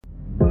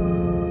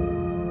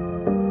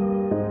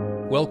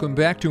Welcome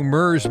back to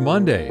MIRS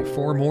Monday,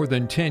 for more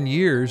than 10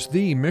 years,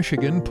 the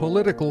Michigan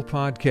political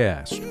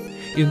podcast.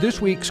 In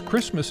this week's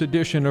Christmas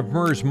edition of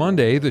MIRS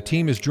Monday, the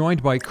team is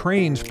joined by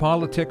Crains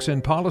politics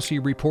and policy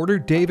reporter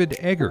David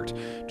Eggert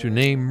to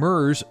name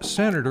MIRS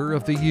Senator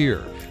of the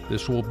Year.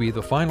 This will be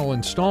the final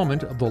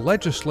installment of the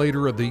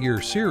Legislator of the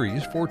Year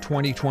series for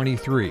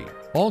 2023.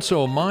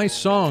 Also, Mai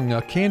Xiong,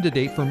 a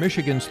candidate for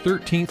Michigan's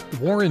 13th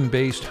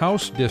Warren-based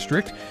House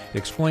district,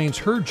 explains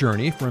her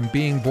journey from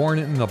being born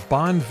in the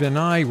Ban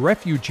Vinai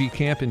Refugee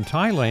Camp in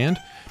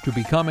Thailand to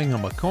becoming a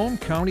Macomb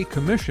County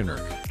commissioner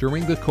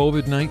during the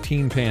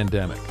COVID-19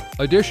 pandemic.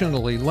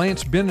 Additionally,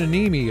 Lance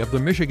Binoniemi of the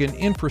Michigan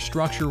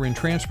Infrastructure and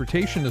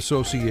Transportation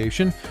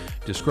Association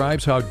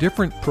describes how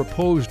different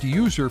proposed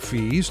user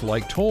fees,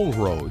 like toll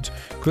roads,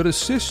 could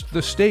assist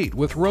the state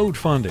with road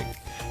funding.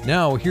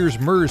 Now, here's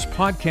MIRS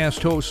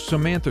podcast host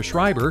Samantha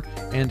Schreiber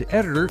and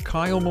editor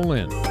Kyle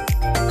Malin.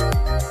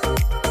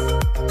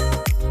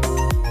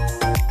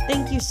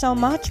 Thank you so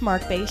much,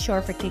 Mark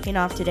Bayshore, for kicking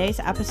off today's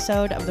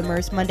episode of the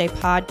MIRS Monday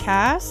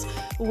podcast,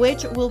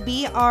 which will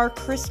be our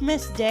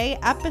Christmas Day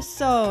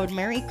episode.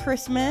 Merry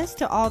Christmas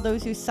to all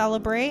those who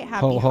celebrate.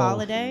 Happy ho, ho.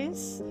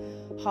 holidays.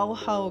 Ho,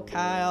 ho,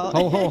 Kyle.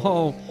 Ho, ho,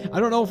 ho. I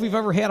don't know if we've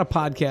ever had a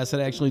podcast that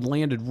actually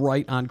landed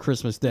right on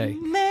Christmas Day.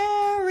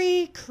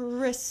 Merry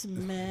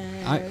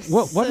Christmas.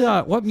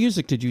 What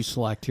music did you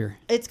select here?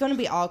 It's going to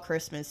be all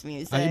Christmas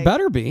music. It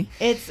better be.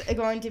 It's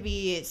going to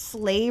be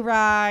Sleigh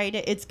Ride.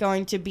 It's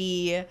going to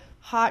be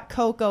Hot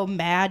Cocoa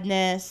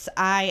Madness.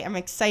 I am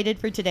excited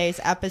for today's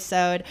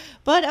episode.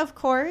 But of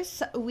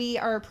course, we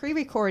are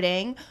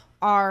pre-recording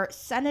our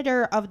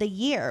Senator of the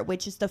Year,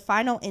 which is the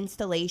final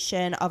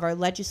installation of our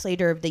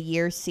Legislator of the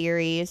Year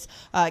series,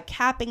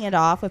 capping it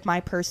off with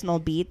my personal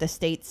beat, the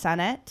State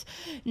Senate.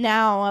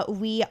 Now,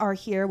 we are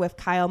here with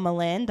Kyle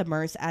Malin, the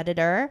MIRS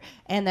editor,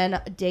 and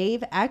then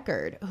Dave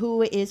Eggert,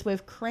 who is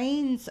with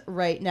Crains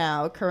right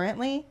now,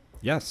 currently.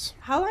 Yes.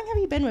 How long have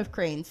you been with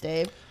Crains,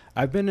 Dave?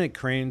 I've been at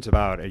Crains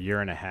about a year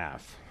and a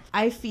half.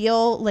 I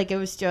feel like it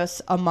was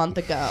just a month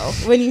ago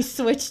when you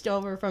switched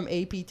over from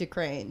AP to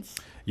Crains.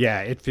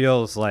 Yeah, it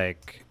feels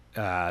like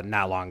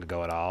not long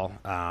ago at all.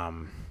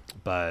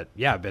 But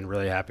yeah, I've been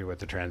really happy with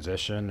the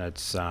transition.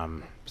 It's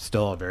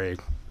still a very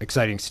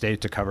exciting state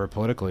to cover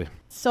politically.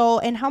 So,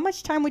 and how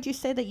much time would you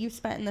say that you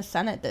spent in the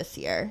Senate this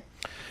year?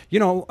 You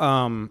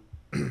know,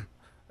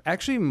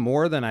 actually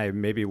more than I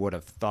maybe would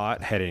have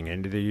thought heading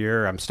into the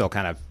year. I'm still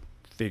kind of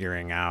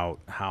figuring out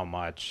how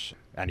much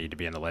I need to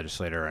be in the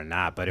legislature or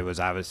not, but it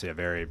was obviously a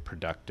very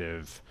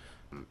productive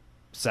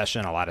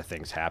session. A lot of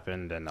things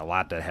happened and a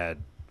lot that had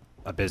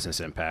a business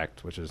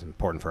impact, which is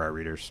important for our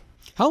readers.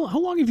 How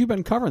long have you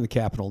been covering the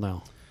Capitol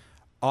now?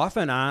 Off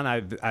and on,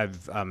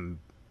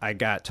 I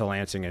got to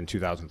Lansing in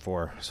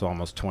 2004, so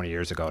almost 20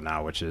 years ago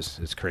now, which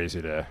is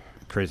crazy to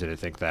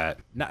think that.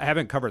 I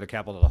haven't covered the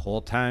Capitol the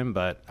whole time,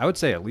 but I would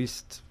say at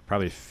least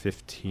probably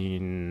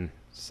 15,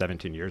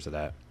 17 years of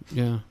that.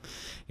 Yeah,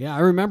 I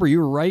remember you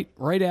were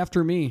right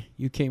after me.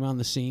 You came on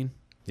the scene.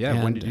 Yeah,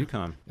 and, when did you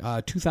come?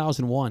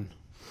 2001.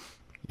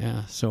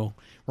 Yeah, so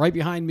right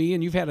behind me,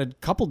 and you've had a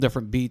couple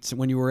different beats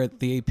when you were at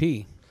the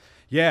AP.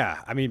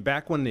 Yeah, I mean,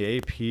 back when the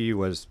AP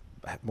was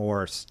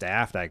more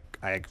staffed, I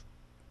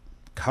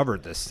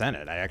covered the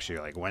Senate. I actually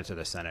went to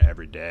the Senate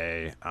every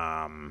day,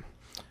 and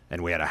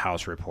we had a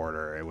House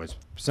reporter. It was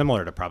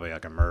similar to probably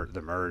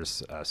the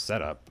MIRS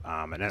setup.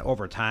 And then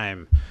over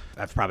time,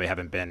 I probably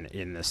haven't been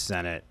in the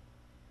Senate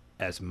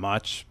as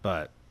much,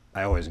 but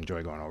I always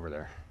enjoy going over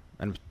there,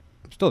 and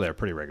I'm still there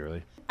pretty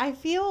regularly. I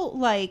feel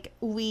like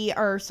we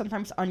are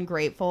sometimes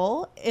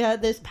ungrateful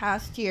this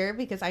past year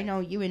because I know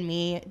you and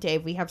me,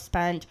 Dave, we have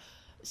spent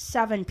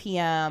 7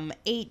 p.m.,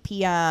 8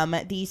 p.m.,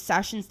 these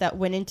sessions that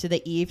went into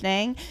the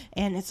evening,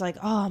 and it's like,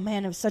 oh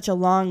man, it was such a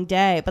long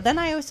day. But then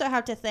I also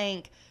have to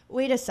think,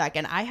 wait a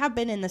second, I have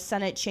been in the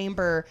Senate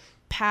chamber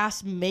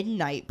past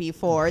midnight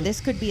before.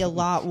 This could be a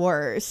lot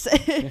worse.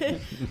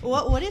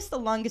 What is the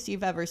longest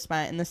you've ever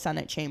spent in the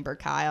Senate chamber,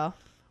 Kyle?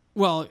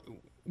 Well,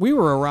 we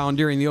were around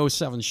during the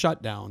 2007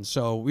 shutdown,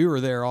 so we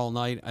were there all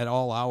night at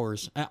all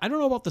hours. I don't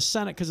know about the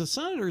Senate, because the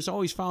senators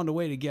always found a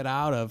way to get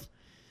out of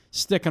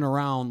sticking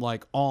around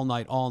all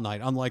night,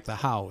 unlike the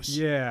House.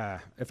 Yeah,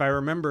 if I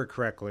remember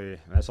correctly,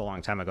 that's a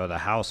long time ago, the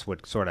House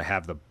would sort of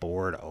have the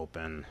board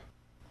open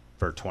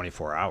for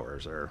 24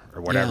 hours or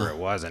whatever it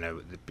was,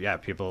 and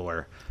people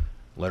were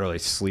literally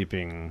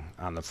sleeping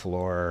on the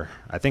floor.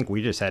 I think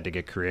we just had to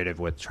get creative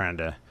with trying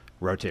to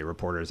rotate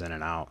reporters in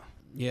and out.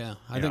 Yeah,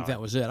 I think that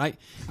was it.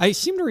 I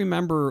seem to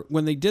remember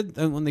when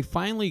they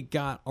finally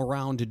got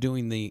around to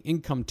doing the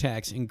income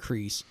tax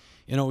increase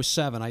in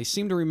 2007. I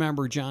seem to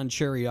remember John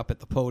Cherry up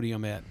at the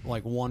podium at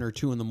 1 or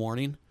 2 in the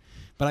morning,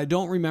 but I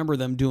don't remember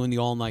them doing the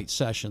all-night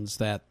sessions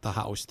that the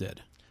House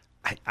did.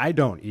 I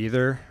don't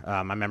either.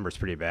 My memory's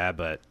pretty bad,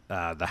 but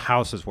the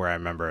House is where I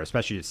remember,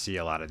 especially you see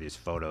a lot of these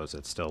photos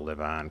that still live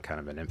on, kind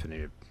of an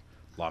infamy of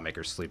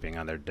lawmakers sleeping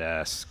on their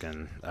desk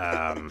and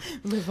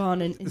live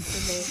on in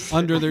infamy.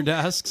 Under their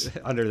desks.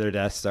 Under their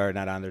desks, sorry,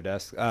 not on their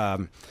desk.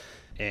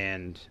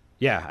 And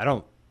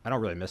yeah, I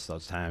don't really miss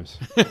those times.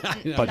 know.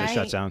 Budget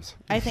shutdowns.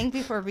 I think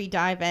before we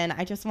dive in,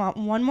 I just want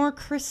one more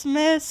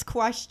Christmas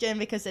question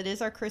because it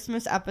is our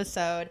Christmas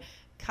episode.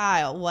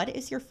 Kyle, what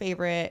is your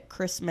favorite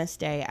Christmas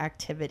Day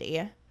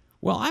activity?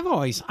 Well,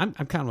 I'm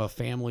kind of a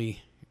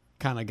family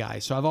kind of guy,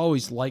 so I've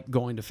always liked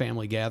going to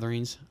family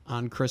gatherings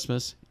on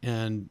Christmas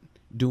and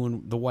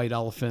doing the white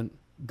elephant,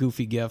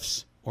 goofy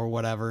gifts, or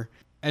whatever.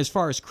 As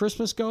far as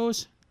Christmas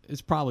goes,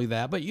 it's probably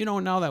that. But,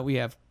 now that we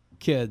have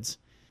kids,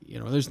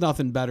 there's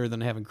nothing better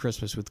than having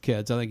Christmas with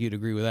kids. I think you'd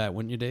agree with that,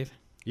 wouldn't you, Dave?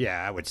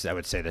 Yeah, I would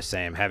say the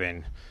same.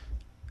 Having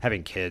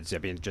kids, I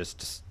mean,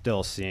 just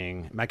still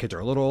seeing, my kids are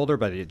a little older,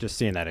 but just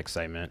seeing that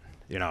excitement,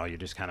 you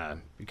just kind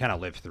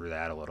of live through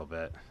that a little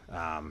bit.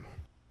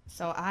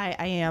 So I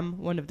am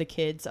one of the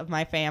kids of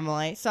my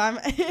family. So I'm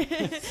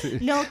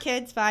no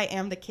kids, but I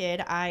am the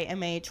kid. I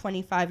am a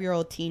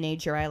 25-year-old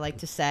teenager, I like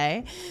to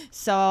say.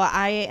 So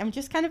I am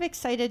just kind of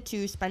excited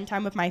to spend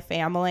time with my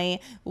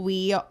family.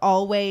 We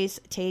always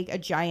take a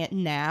giant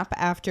nap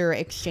after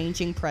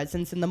exchanging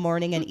presents in the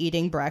morning and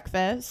eating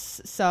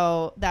breakfast.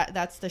 So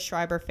that's the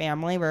Schreiber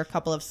family. We're a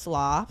couple of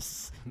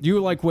sloths. Do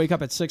you wake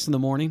up at 6 in the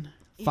morning?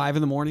 5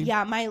 in the morning?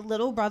 Yeah, my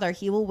little brother,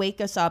 he will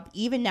wake us up.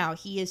 Even now,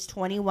 he is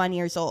 21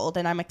 years old,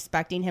 and I'm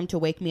expecting him to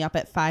wake me up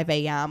at 5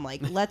 a.m.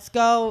 Like, let's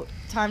go.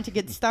 Time to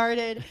get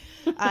started.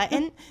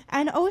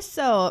 And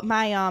also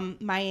my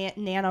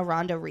Nana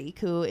Rhonda Reek,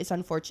 who is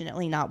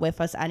unfortunately not with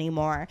us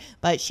anymore,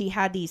 but she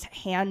had these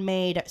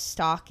handmade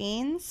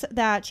stockings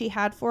that she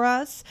had for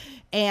us.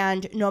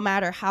 And no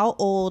matter how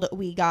old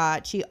we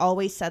got, she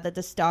always said that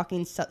the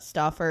stocking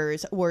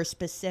stuffers were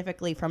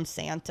specifically from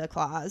Santa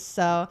Claus.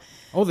 So,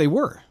 oh, they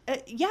were.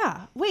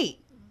 Yeah. Wait.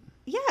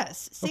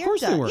 Yes, Santa. Of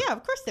course they were. Yeah,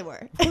 of course they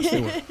were. Of course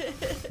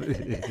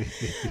they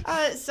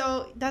were.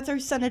 So that's our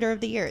Senator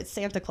of the Year. It's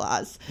Santa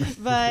Claus.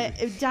 But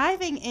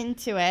diving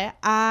into it,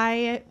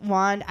 I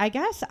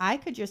guess I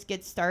could just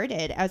get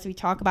started as we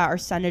talk about our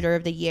Senator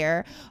of the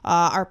Year.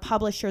 Our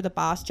publisher, the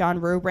boss, John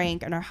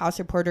Rubrink, and our House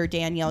reporter,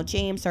 Danielle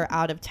James, are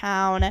out of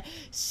town.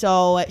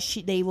 So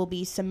they will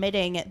be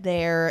submitting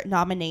their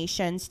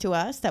nominations to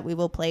us that we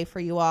will play for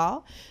you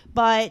all.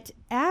 But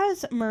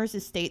as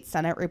MIRS' State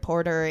Senate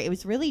reporter, it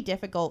was really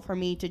difficult for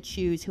me to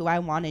choose who I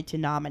wanted to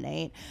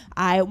nominate.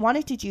 I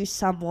wanted to choose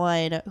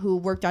someone who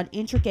worked on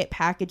intricate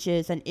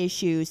packages and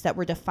issues that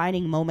were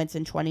defining moments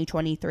in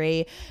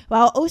 2023,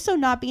 while also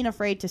not being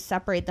afraid to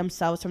separate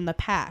themselves from the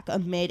pack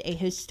amid a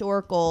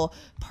historical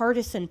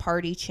partisan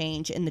party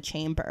change in the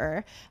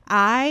chamber.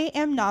 I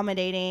am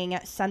nominating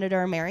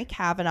Senator Mary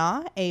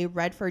Cavanaugh, a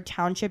Redford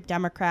Township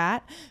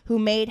Democrat who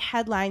made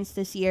headlines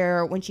this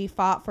year when she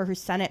fought for her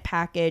Senate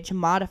package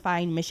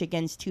modifying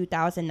Michigan's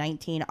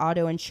 2019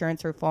 auto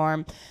insurance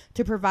reform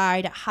to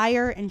provide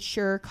higher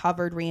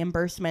insurer-covered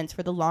reimbursements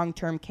for the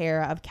long-term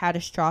care of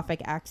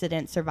catastrophic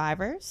accident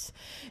survivors,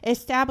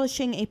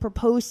 establishing a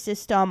proposed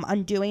system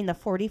undoing the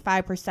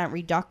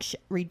 45%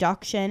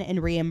 reduction in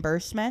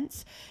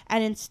reimbursements,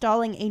 and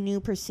installing a new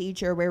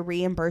procedure where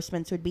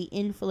reimbursements would be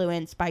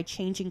influenced by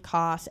changing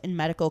costs in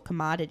medical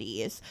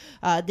commodities.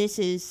 This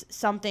is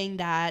something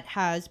that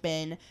has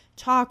been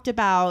talked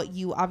about.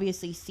 You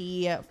obviously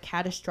see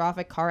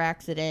catastrophic car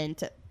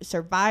accident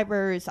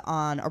survivors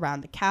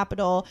around the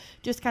Capitol,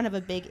 just kind of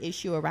a big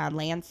issue around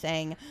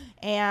Lansing.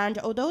 And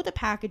although the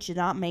package did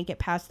not make it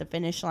past the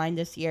finish line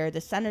this year,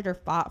 the senator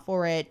fought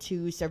for it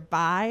to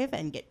survive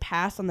and get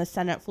passed on the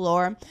Senate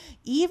floor,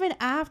 even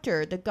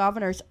after the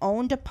governor's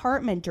own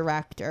department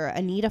director,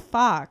 Anita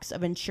Fox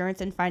of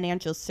Insurance and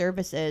Financial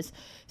Services,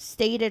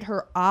 stated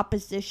her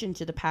opposition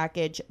to the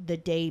package the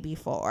day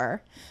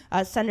before.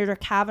 Senator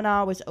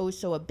Cavanaugh was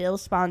also a bill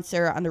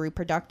sponsor on the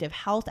Reproductive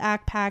Health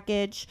Act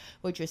package,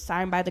 which was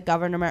signed by the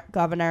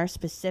governor,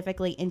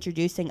 specifically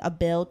introducing a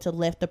bill to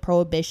lift the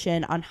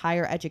prohibition on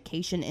higher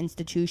education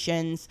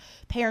institutions,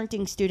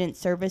 parenting student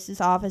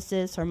services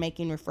offices from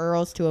making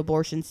referrals to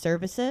abortion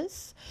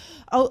services.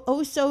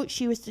 Also,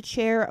 she was the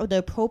chair of the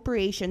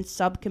Appropriations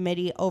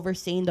Subcommittee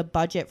overseeing the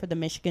budget for the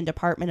Michigan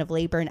Department of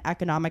Labor and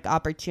Economic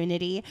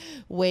Opportunity,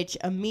 which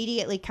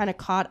immediately kind of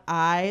caught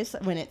eyes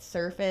when it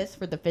surfaced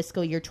for the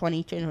fiscal year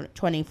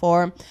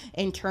 2024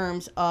 in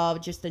terms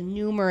of just the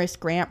numerous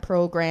grant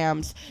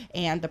programs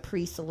and the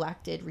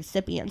pre-selected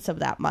recipients of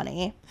that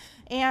money.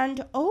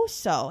 And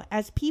also,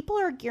 as people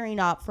are gearing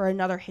up for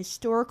another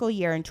historical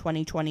year in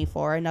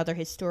 2024, another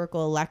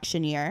historical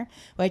election year,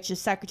 which the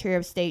Secretary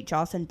of State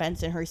Jocelyn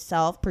Benson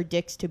herself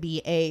predicts to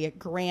be a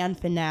grand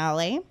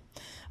finale,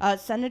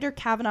 Senator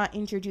Cavanaugh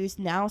introduced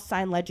now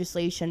signed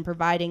legislation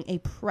providing a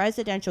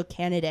presidential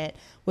candidate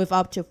with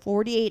up to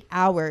 48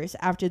 hours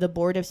after the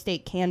Board of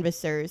State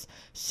Canvassers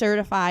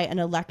certify an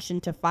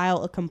election to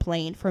file a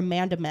complaint for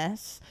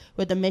mandamus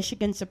with the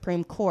Michigan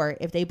Supreme Court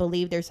if they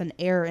believe there's an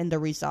error in the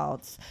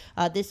results.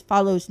 This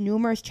follows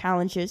numerous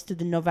challenges to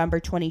the November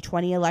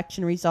 2020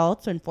 election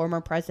results when former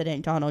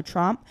President Donald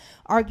Trump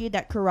argued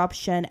that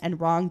corruption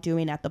and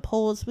wrongdoing at the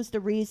polls was the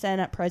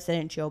reason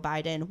President Joe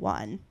Biden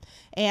won.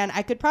 And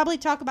I could probably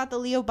talk about the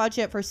Leo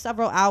budget for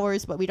several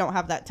hours, but we don't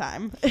have that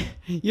time.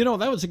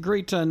 That was a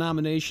great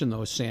nomination,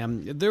 though,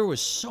 Sam. There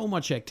was so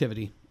much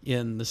activity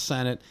in the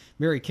Senate.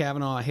 Mary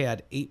Cavanaugh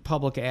had 8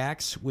 public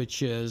acts,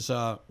 which is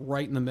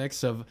right in the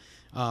mix of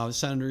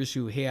senators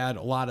who had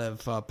a lot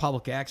of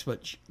public acts.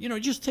 But,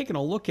 just taking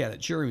a look at it,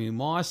 Jeremy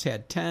Moss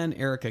had 10,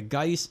 Erica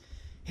Geis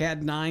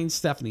had 9,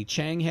 Stephanie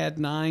Chang had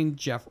 9,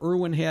 Jeff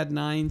Irwin had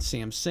 9,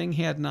 Sam Singh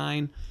had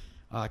 9,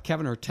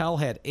 Kevin Hertel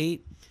had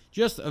 8.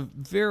 Just a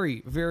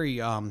very,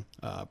 very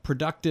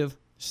productive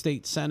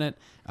state Senate.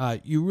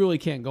 You really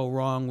can't go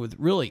wrong with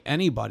really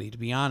anybody, to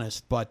be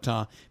honest. But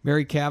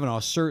Mary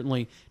Cavanaugh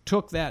certainly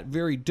took that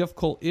very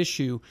difficult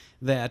issue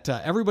that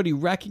everybody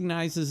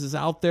recognizes is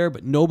out there,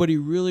 but nobody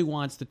really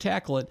wants to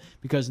tackle it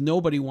because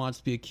nobody wants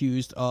to be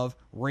accused of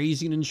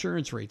raising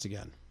insurance rates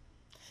again.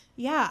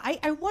 Yeah,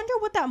 I wonder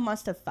what that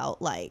must have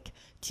felt like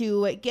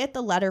to get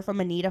the letter from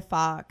Anita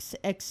Fox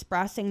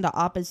expressing the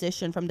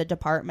opposition from the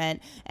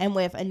department, and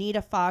with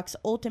Anita Fox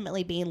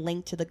ultimately being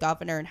linked to the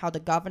governor and how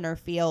the governor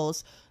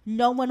feels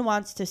no one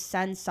wants to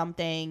send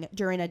something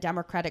during a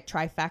Democratic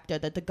trifecta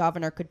that the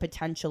governor could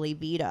potentially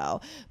veto.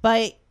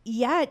 But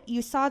yet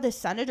you saw the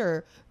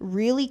senator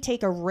really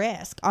take a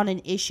risk on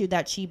an issue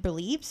that she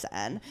believes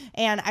in.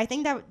 And I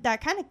think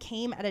that kind of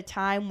came at a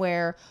time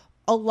where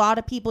a lot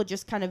of people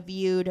just kind of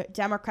viewed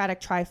Democratic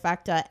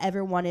trifecta,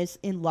 everyone is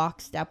in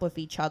lockstep with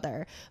each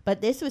other.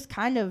 But this was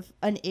kind of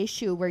an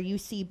issue where you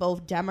see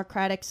both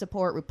Democratic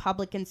support,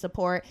 Republican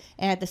support,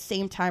 and at the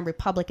same time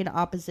Republican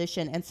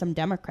opposition and some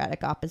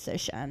Democratic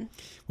opposition.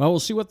 Well,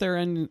 we'll see what they're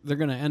going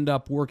to end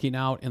up working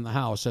out in the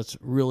House. That's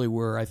really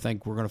where I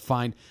think we're going to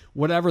find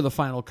whatever the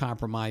final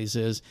compromise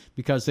is,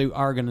 because they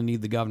are going to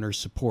need the governor's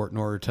support in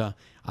order to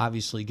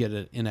obviously get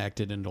it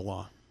enacted into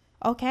law.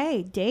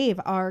 Okay, Dave,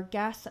 our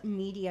guest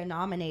media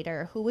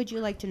nominator, who would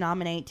you like to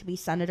nominate to be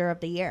Senator of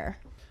the Year?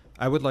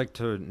 I would like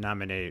to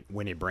nominate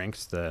Winnie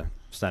Brinks, the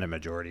Senate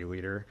Majority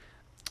Leader.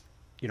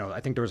 I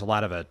think there was a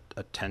lot of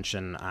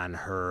attention on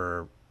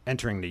her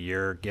entering the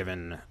year,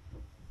 given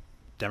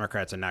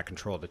Democrats had not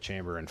controlled the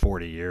chamber in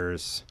 40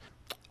 years.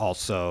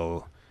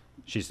 Also,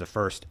 she's the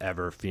first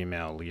ever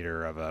female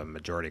leader of a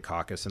majority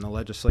caucus in the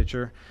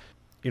legislature.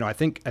 I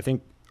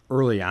think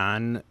early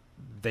on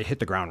they hit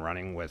the ground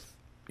running with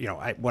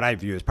what I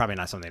view is probably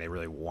not something they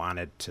really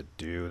wanted to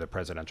do, the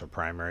presidential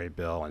primary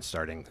bill and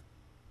start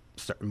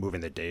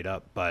moving the date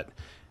up. But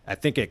I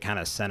think it kind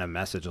of sent a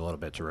message a little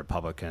bit to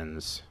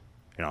Republicans,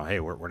 hey,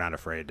 we're not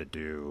afraid to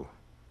do,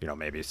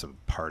 maybe some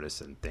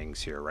partisan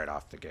things here right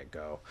off the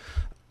get-go.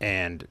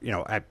 And,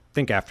 I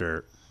think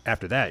after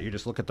that, you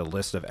just look at the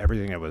list of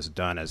everything that was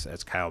done,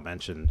 as Kyle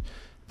mentioned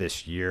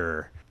this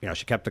year.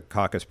 She kept the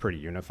caucus pretty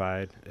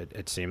unified.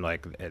 It seemed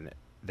like, and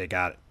they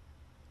got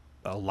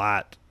a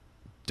lot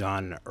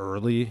done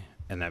early,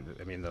 and that,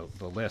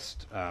 the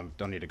list,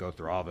 don't need to go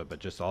through all of it, but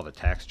just all the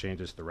tax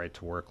changes, the right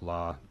to work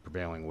law,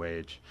 prevailing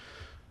wage,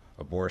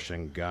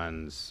 abortion,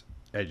 guns,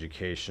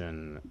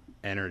 education,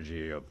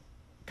 energy,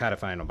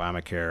 codifying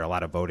Obamacare, a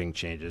lot of voting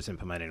changes,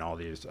 implementing all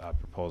these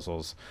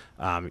proposals.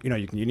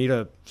 You need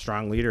a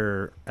strong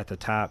leader at the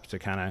top to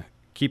kind of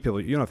keep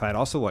people unified.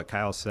 Also, what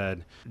Kyle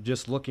said,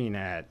 just looking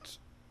at,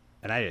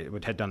 and I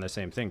had done the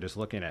same thing, just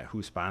looking at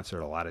who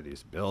sponsored a lot of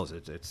these bills,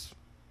 it's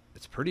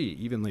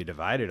pretty evenly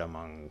divided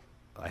among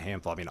a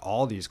handful.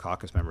 All these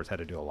caucus members had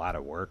to do a lot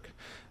of work,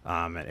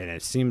 and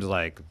it seems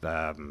like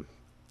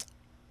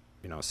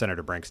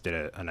Senator Brinks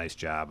did a nice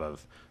job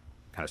of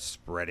kind of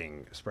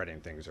spreading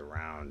things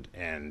around.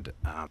 And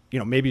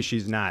maybe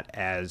she's not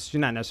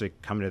necessarily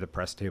coming to the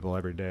press table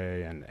every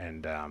day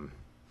and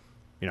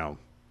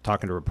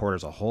talking to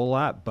reporters a whole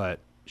lot, but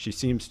she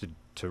seems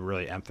to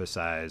really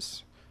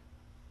emphasize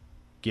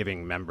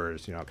giving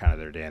members, kind of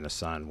their day in the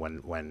sun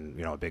when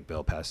a big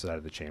bill passes out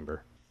of the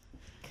chamber.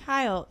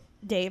 Kyle,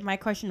 Dave, my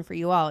question for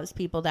you all is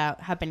people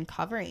that have been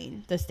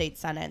covering the state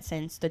Senate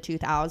since the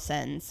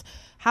 2000s.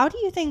 How do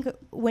you think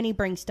Winnie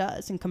Brinks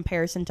does in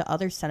comparison to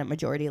other Senate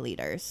majority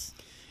leaders?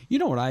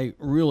 What I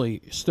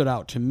really stood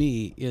out to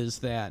me is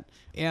that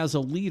as a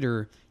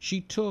leader,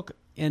 she took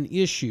an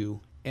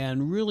issue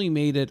and really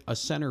made it a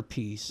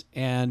centerpiece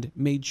and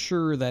made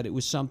sure that it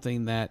was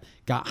something that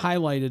got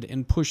highlighted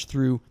and pushed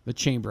through the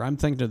chamber. I'm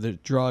thinking of the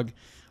Drug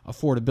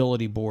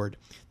Affordability Board.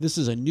 This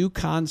is a new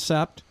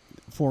concept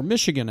for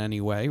Michigan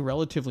anyway,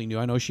 relatively new.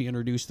 I know she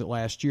introduced it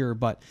last year,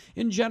 but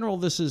in general,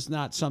 this is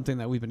not something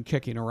that we've been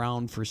kicking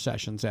around for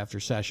sessions after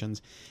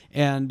sessions.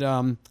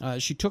 And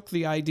she took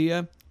the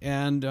idea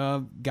and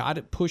got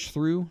it pushed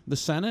through the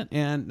Senate,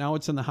 and now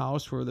it's in the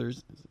House where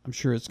I'm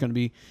sure it's going to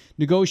be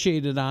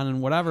negotiated on and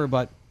whatever,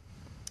 but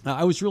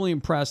I was really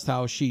impressed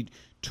how she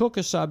took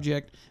a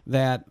subject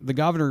that the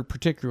governor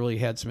particularly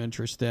had some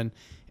interest in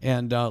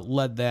and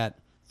led that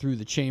through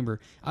the chamber.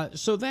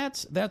 So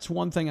that's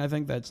one thing I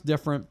think that's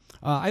different.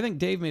 I think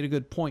Dave made a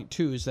good point,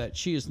 too, is that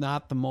she is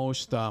not the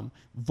most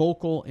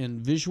vocal and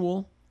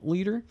visual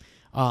leader,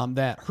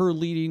 that her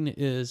leading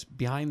is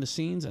behind the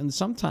scenes. And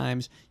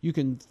sometimes you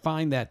can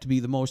find that to be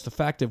the most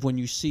effective when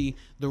you see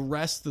the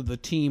rest of the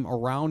team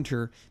around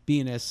her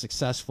being as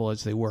successful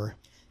as they were.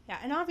 Yeah,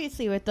 and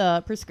obviously with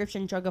the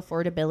Prescription Drug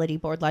Affordability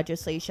Board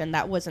legislation,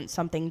 that wasn't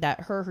something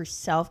that her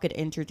herself could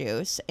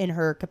introduce in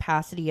her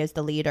capacity as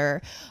the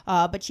leader,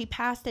 but she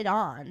passed it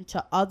on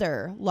to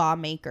other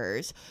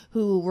lawmakers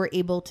who were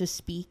able to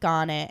speak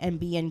on it and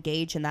be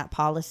engaged in that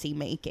policy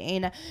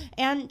making.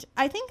 And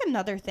I think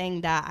another thing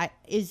that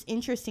is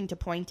interesting to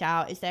point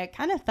out is that it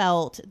kind of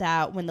felt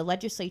that when the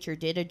legislature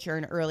did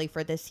adjourn early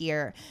for this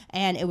year,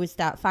 and it was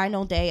that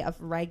final day of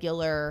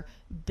regular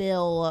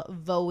bill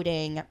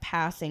voting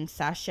passing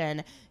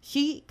session,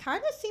 she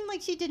kind of seemed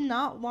like she did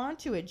not want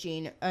to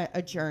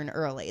adjourn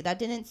early. That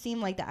didn't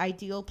seem like the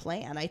ideal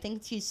plan. I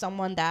think she's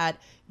someone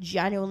that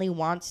genuinely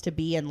wants to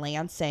be in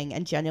Lansing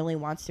and genuinely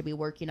wants to be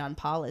working on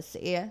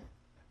policy.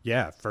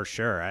 Yeah, for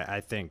sure. I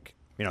think,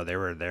 they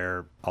were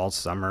there all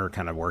summer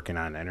kind of working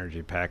on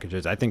energy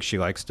packages. I think she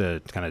likes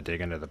to kind of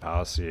dig into the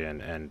policy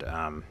and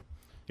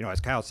as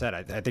Kyle said,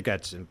 I think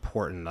that's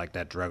important, like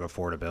that drug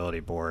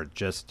affordability board,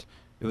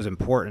 it was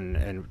important,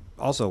 and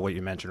also what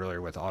you mentioned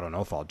earlier with auto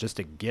no fault, just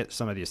to get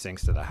some of these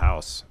things to the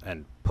House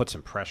and put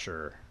some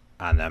pressure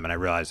on them. And I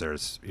realize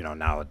there's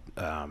now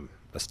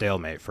a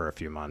stalemate for a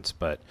few months,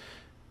 but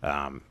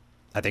I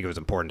think it was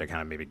important to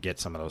kind of maybe get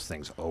some of those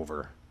things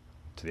over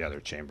to the other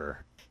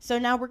chamber. So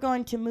now we're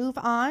going to move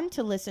on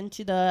to listen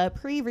to the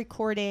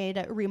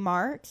pre-recorded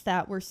remarks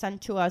that were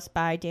sent to us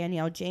by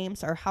Danielle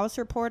James, our House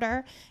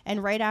reporter,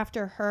 and right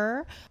after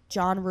her,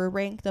 John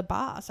Rurink, the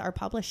boss, our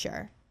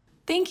publisher.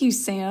 Thank you,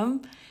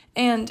 Sam.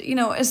 And,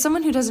 as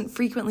someone who doesn't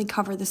frequently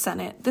cover the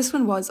Senate, this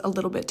one was a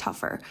little bit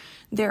tougher.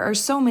 There are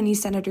so many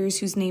senators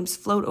whose names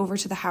float over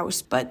to the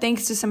House, but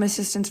thanks to some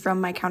assistance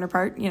from my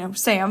counterpart,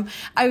 Sam,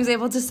 I was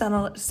able to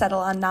settle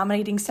on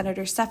nominating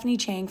Senator Stephanie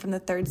Chang from the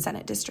 3rd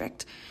Senate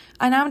District.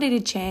 I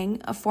nominated Chang,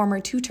 a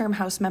former 2-term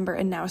House member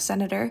and now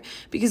senator,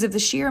 because of the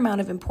sheer amount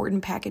of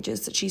important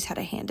packages that she's had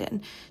a hand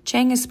in.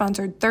 Chang has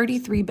sponsored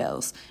 33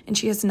 bills, and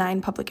she has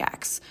 9 public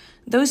acts.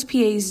 Those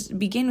PAs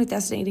begin with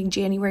designating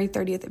January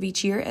 30th of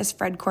each year as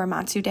Fred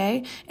Korematsu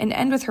Day and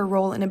end with her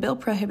role in a bill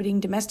prohibiting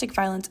domestic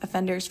violence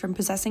offenders from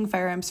possessing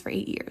firearms for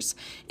 8 years.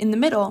 In the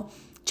middle,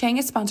 Chang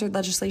has sponsored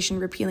legislation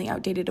repealing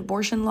outdated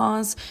abortion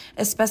laws,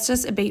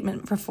 asbestos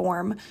abatement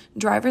reform,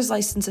 driver's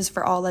licenses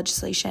for all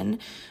legislation,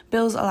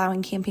 bills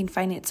allowing campaign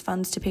finance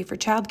funds to pay for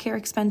childcare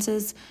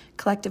expenses,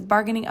 collective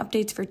bargaining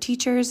updates for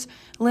teachers,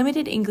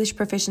 limited English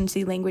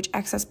proficiency language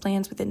access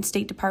plans within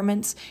state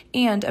departments,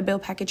 and a bill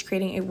package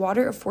creating a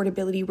water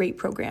affordability rate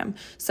program.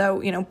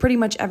 So, pretty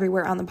much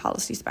everywhere on the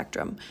policy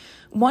spectrum.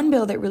 One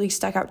bill that really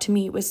stuck out to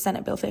me was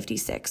Senate Bill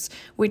 56,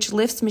 which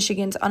lifts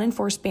Michigan's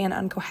unenforced ban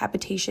on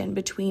cohabitation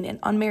between an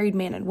unmarried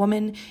man and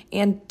woman,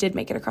 and did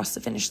make it across the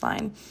finish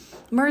line.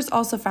 MIRS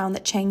also found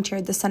that Chang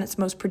chaired the Senate's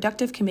most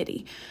productive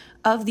committee.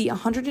 Of the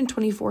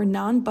 124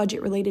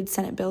 non-budget-related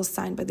Senate bills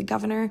signed by the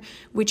governor,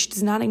 which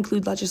does not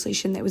include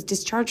legislation that was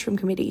discharged from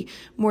committee,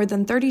 more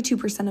than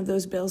 32% of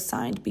those bills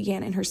signed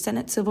began in her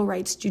Senate Civil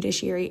Rights,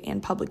 Judiciary,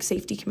 and Public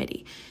Safety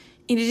Committee.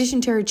 In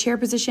addition to her chair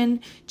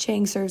position,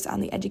 Chang serves on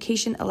the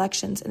Education,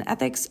 Elections and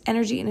Ethics,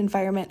 Energy and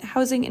Environment,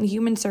 Housing and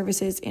Human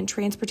Services, and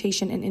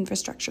Transportation and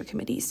Infrastructure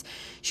Committees.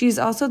 She is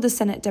also the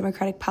Senate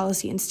Democratic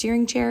Policy and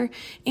Steering Chair,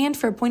 and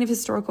for a point of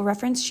historical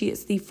reference, she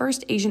is the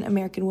first Asian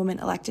American woman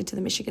elected to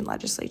the Michigan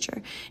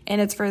legislature. And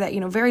it's for that,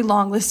 very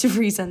long list of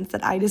reasons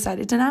that I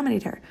decided to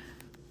nominate her.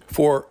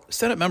 For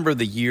Senate Member of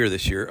the Year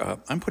this year,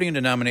 I'm putting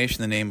into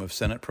nomination the name of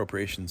Senate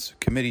Appropriations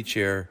Committee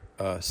Chair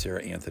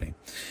Sarah Anthony.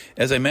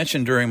 As I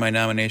mentioned during my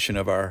nomination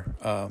of our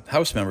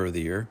House Member of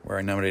the Year, where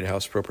I nominated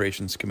House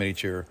Appropriations Committee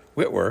Chair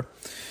Whitwer,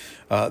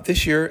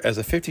 this year, as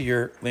a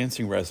 50-year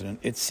Lansing resident,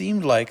 it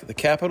seemed like the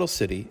capital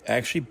city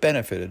actually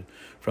benefited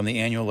from the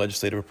annual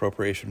legislative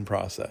appropriation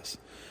process.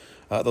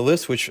 The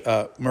list, which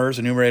MIRS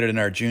enumerated in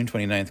our June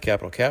 29th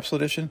Capital Capsule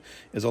Edition,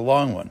 is a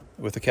long one,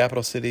 with the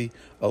capital city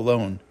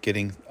alone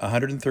getting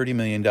 $130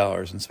 million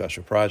in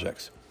special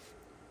projects.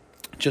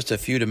 Just a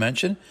few to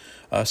mention: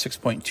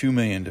 $6.2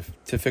 million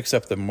to fix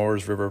up the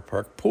Moores River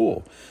Park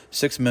pool,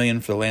 $6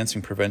 million for the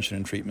Lansing Prevention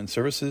and Treatment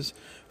Services,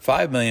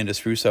 $5 million to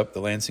spruce up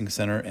the Lansing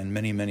Center, and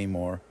many, many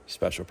more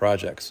special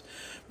projects.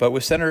 But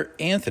with Senator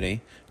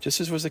Anthony,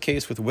 just as was the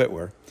case with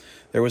Whitwer,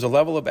 there was a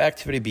level of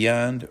activity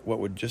beyond what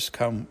would just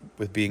come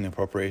with being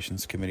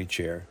Appropriations Committee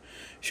Chair.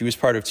 She was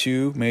part of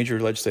 2 major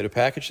legislative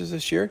packages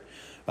this year.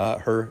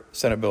 Her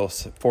Senate Bill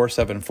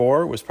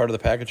 474 was part of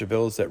the package of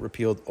bills that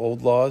repealed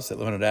old laws that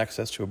limited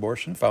access to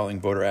abortion following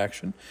voter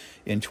action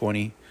in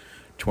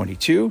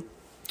 2022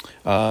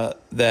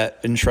 that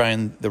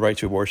enshrined the right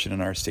to abortion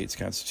in our state's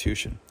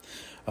constitution.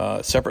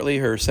 Separately,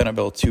 her Senate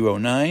Bill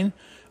 209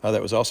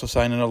 that was also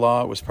signed into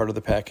law was part of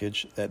the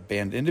package that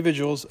banned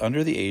individuals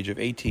under the age of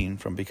 18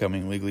 from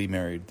becoming legally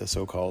married, the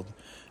so-called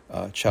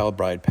child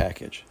bride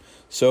package.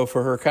 So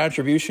for her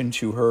contribution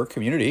to her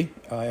community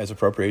as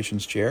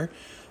Appropriations Chair,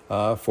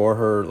 for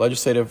her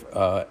legislative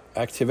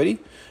activity,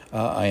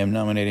 I am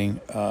nominating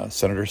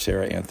Senator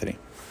Sarah Anthony.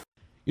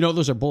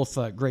 Those are both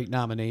great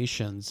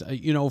nominations.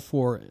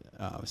 For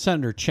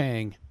Senator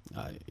Chang,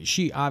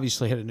 she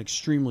obviously had an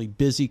extremely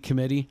busy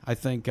committee. I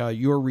think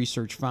your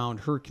research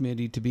found her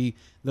committee to be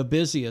the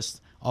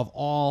busiest of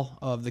all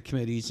of the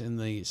committees in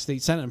the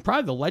state Senate and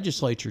probably the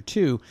legislature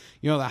too.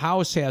 The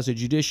House has a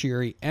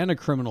judiciary and a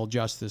criminal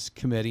justice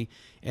committee,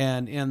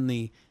 and in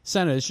the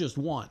Senate it's just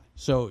one.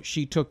 So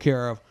she took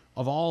care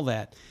of all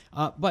that.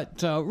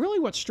 But really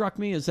what struck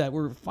me is that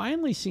we're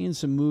finally seeing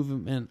some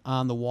movement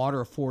on the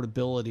water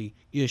affordability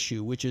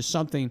issue, which is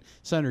something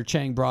Senator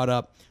Xiong brought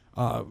up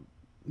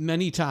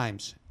many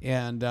times.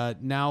 And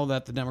now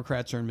that the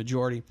Democrats are in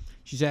majority,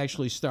 she's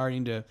actually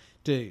starting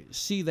to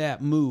see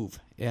that move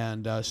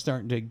and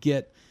starting to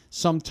get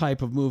some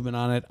type of movement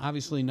on it.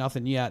 Obviously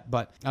nothing yet,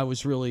 but I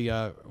was really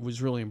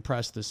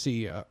impressed to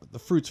see the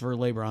fruits of her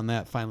labor on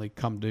that finally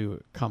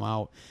come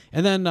out.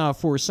 And then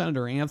for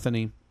Senator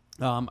Anthony,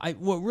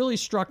 what really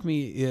struck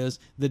me is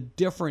the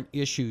different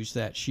issues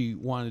that she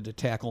wanted to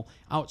tackle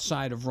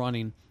outside of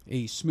running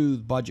a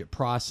smooth budget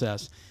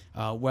process,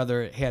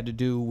 whether it had to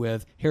do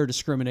with hair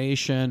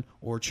discrimination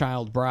or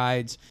child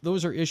brides.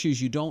 Those are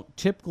issues you don't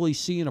typically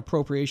see an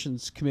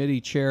Appropriations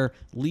Committee chair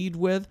lead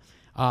with,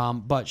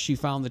 but she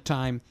found the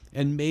time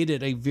and made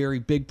it a very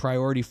big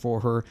priority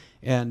for her,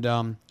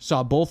 and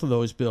saw both of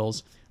those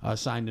bills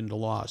signed into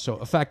law,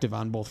 so effective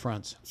on both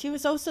fronts. She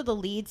was also the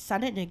lead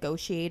Senate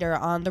negotiator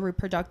on the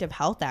Reproductive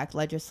Health Act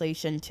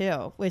legislation,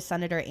 too, with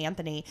Senator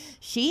Anthony.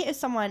 She is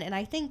someone, and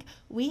I think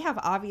we have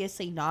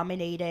obviously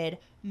nominated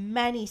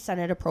many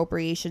Senate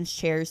appropriations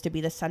chairs to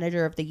be the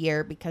Senator of the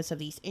Year because of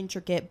these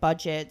intricate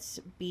budgets,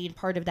 being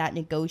part of that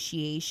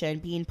negotiation,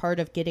 being part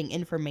of getting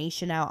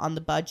information out on the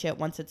budget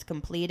once it's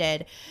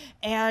completed.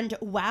 And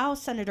while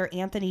Senator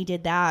Anthony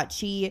did that,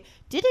 she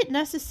didn't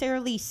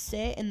necessarily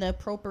sit in the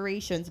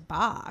appropriations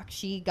box.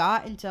 She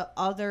got into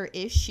other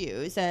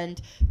issues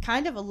and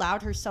kind of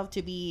allowed herself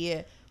to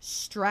be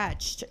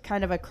stretched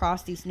kind of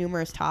across these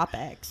numerous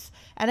topics.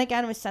 And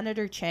again, with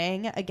Senator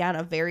Xiong, again,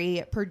 a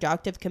very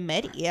productive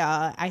committee.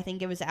 I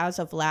think it was as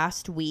of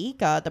last week,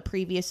 the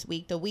previous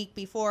week, the week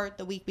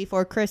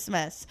before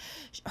Christmas,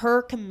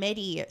 her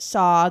committee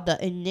saw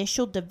the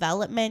initial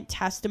development,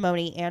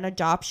 testimony, and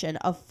adoption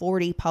of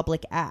 40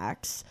 public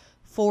acts.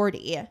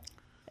 40.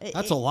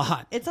 That's a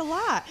lot. It's a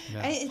lot.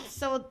 Yeah. And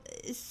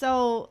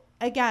so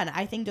again,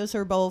 I think those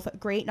are both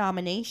great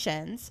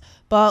nominations.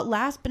 But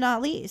last but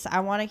not least,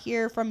 I want to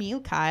hear from you,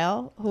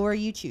 Kyle. Who are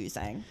you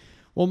choosing?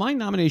 Well, my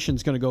nomination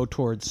is going to go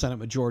towards Senate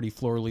Majority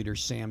Floor Leader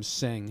Sam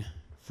Singh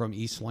from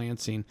East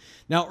Lansing.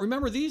 Now,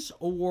 remember, these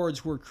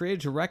awards were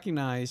created to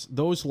recognize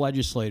those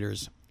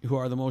legislators who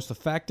are the most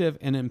effective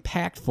and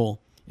impactful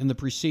in the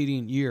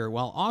preceding year,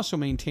 while also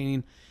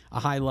maintaining a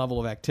high level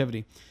of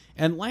activity.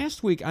 And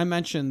last week, I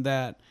mentioned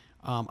that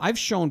I've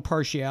shown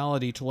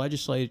partiality to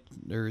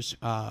legislators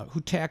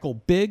who tackle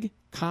big,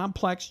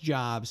 complex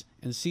jobs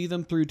and see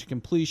them through to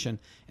completion,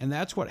 and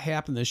that's what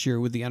happened this year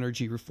with the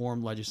energy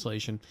reform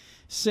legislation.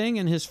 Singh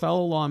and his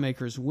fellow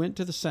lawmakers went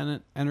to the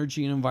Senate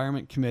Energy and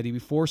Environment Committee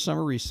before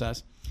summer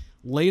recess,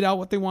 laid out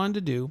what they wanted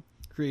to do,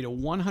 create a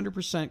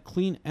 100%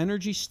 clean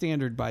energy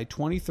standard by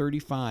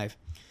 2035.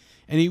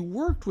 And he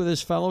worked with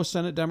his fellow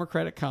Senate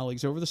Democratic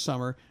colleagues over the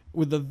summer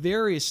with the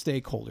various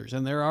stakeholders,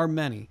 and there are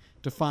many,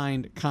 to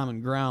find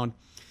common ground.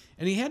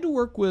 And he had to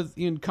work with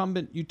the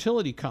incumbent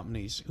utility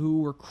companies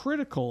who were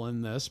critical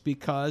in this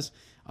because,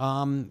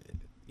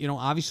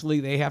 obviously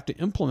they have to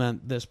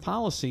implement this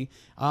policy,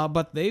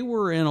 but they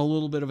were in a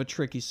little bit of a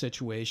tricky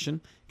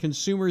situation.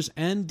 Consumers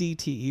and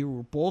DTE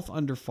were both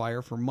under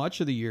fire for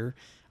much of the year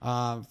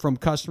from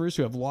customers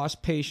who have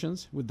lost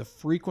patience with the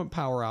frequent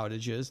power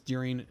outages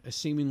during a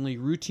seemingly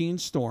routine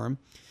storm.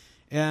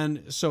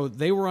 And so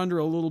they were under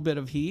a little bit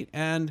of heat.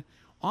 And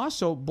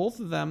also, both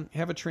of them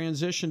have a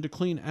transition to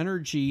clean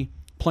energy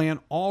plan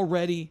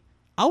already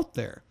out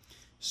there.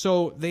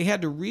 So they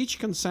had to reach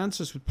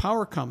consensus with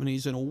power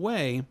companies in a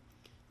way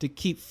to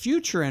keep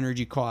future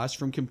energy costs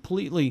from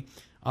completely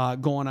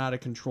going out of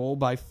control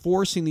by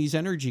forcing these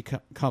energy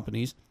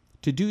companies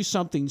to do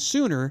something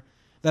sooner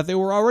that they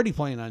were already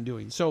planning on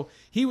doing. So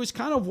he was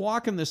kind of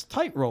walking this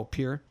tightrope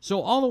here.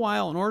 So all the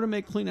while, in order to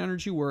make clean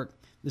energy work,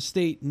 the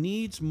state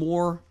needs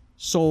more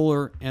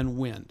solar and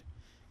wind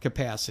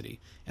capacity.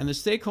 And the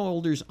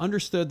stakeholders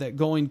understood that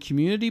going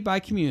community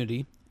by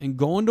community and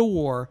going to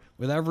war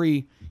with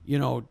every,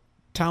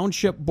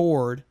 township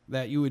board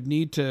that you would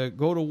need to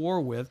go to war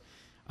with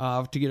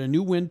to get a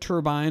new wind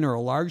turbine or a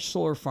large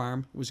solar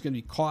farm was going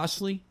to be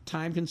costly,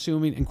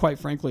 time-consuming, and quite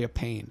frankly, a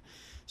pain.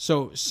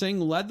 So Singh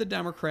led the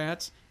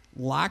Democrats,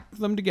 locked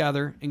them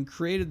together, and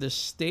created this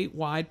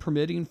statewide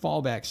permitting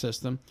fallback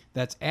system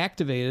that's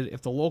activated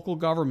if the local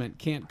government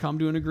can't come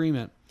to an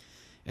agreement.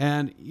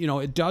 And,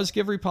 it does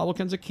give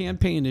Republicans a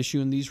campaign issue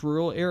in these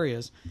rural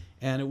areas,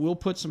 and it will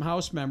put some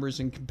House members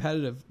in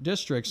competitive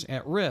districts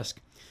at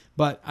risk.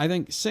 But I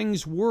think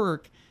Singh's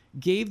work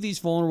gave these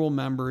vulnerable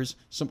members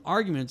some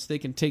arguments they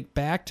can take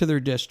back to their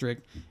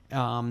district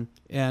and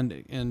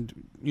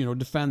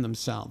defend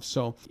themselves.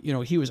 So,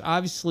 he was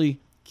obviously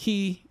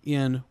key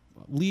in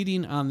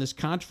leading on this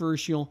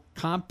controversial,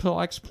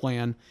 complex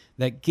plan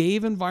that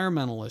gave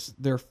environmentalists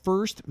their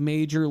first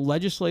major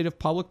legislative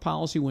public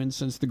policy win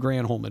since the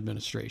Granholm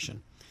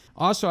administration.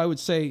 Also, I would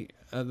say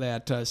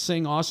that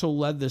Singh also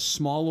led this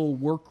small little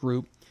work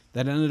group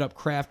that ended up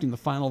crafting the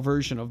final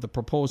version of the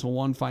Proposal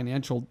 1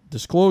 financial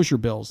disclosure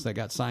bills that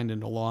got signed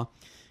into law.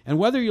 And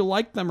whether you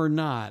like them or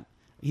not,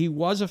 he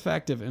was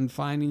effective in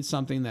finding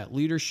something that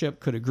leadership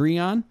could agree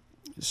on.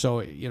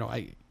 So, you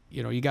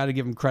got to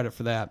give him credit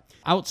for that.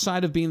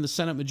 Outside of being the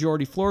Senate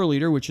Majority Floor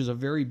Leader, which is a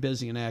very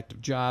busy and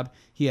active job,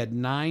 he had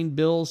 9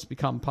 bills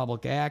become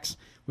public acts,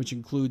 which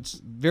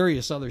includes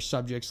various other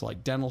subjects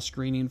like dental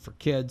screening for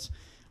kids,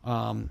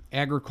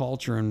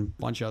 agriculture, and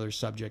a bunch of other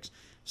subjects.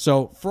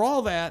 So for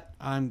all that,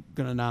 I'm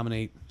going to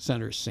nominate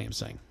Senator Sam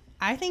Singh.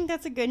 I think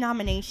that's a good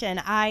nomination.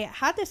 I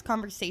had this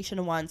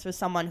conversation once with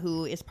someone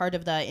who is part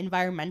of the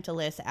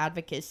environmentalist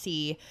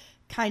advocacy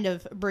kind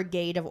of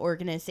brigade of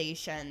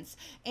organizations.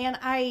 And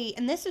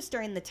this was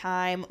during the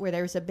time where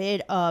there was a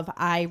bit of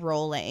eye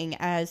rolling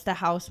as the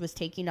House was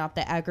taking up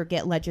the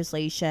aggregate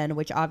legislation,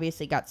 which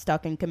obviously got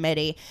stuck in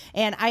committee.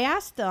 And I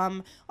asked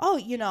them,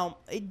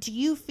 do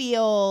you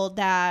feel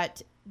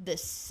that the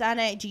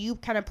Senate, do you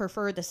kind of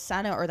prefer the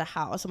Senate or the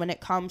House when it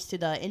comes to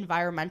the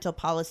environmental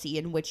policy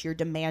in which you're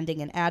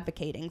demanding and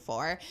advocating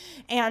for?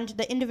 And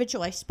the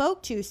individual I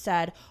spoke to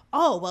said,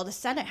 oh, well, the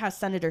Senate has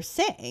Senator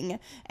Singh,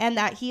 and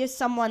that he is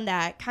someone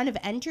that kind of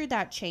entered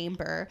that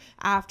chamber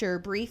after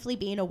briefly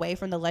being away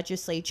from the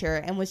legislature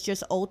and was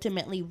just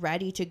ultimately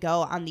ready to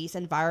go on these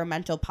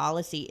environmental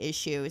policy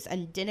issues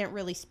and didn't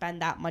really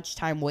spend that much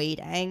time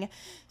waiting.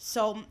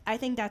 So I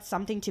think that's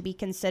something to be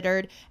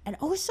considered. And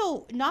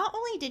also, not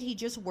only did he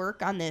just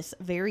work on this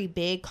very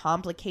big,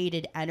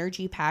 complicated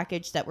energy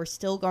package that we're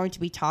still going to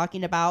be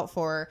talking about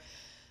for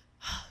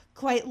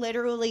quite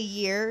literally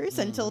years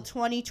until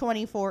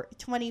 2024,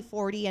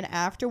 2040 and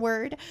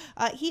afterward.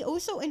 He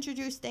also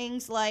introduced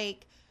things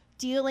like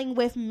dealing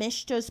with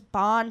MISHTA's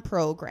bond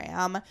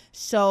program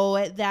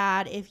so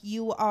that if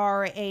you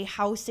are a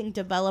housing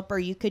developer,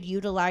 you could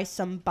utilize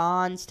some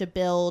bonds to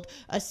build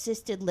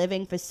assisted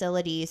living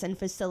facilities and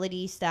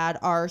facilities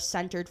that are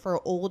centered for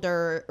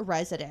older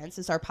residents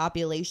as our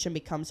population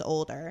becomes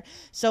older.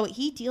 So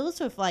he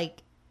deals with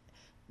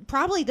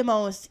probably the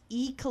most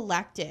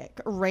eclectic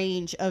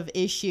range of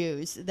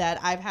issues that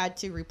I've had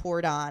to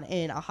report on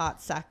in a hot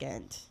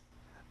second.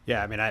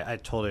 Yeah, I mean, I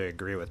totally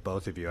agree with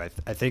both of you. I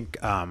think,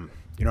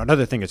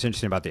 another thing that's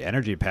interesting about the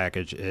energy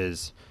package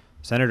is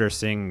Senator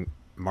Singh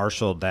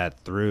marshaled that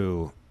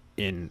through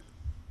in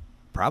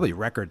probably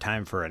record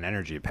time for an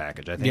energy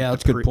package. I think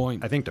that's a good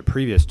point. I think the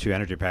previous 2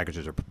 energy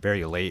packages are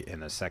very late in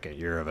the second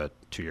year of a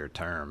 2-year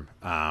term.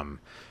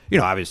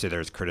 Obviously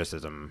there's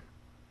criticism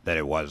that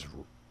it was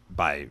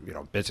by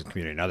business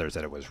community and others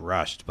that it was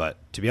rushed, but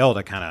to be able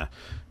to kind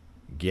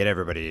of get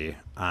everybody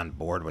on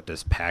board with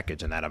this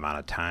package in that amount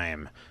of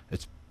time,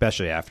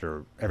 especially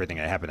after everything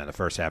that happened in the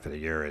first half of the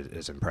year,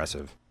 is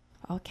impressive.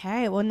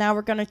 Okay, well, now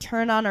we're going to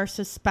turn on our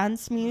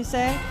suspense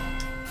music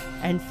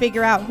and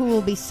figure out who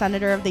will be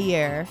Senator of the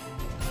Year.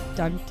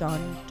 Dun,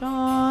 dun,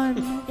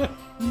 dun.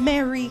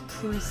 Merry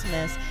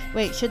Christmas.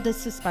 Wait, should the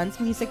suspense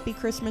music be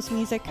Christmas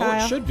music,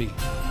 Kyle? Oh, it should be.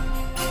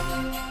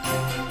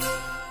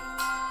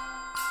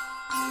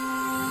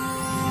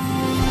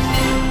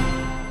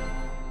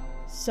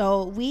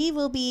 So we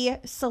will be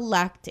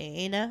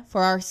selecting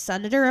for our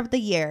Senator of the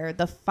Year,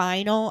 the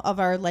final of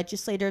our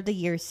Legislator of the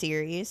Year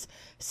series.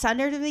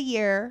 Senator of the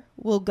Year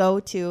will go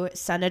to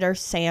Senator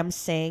Sam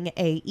Singh,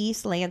 a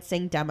East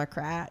Lansing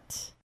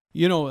Democrat.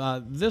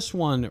 This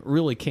one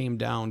really came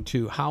down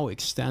to how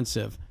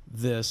extensive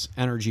this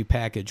energy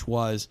package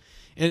was.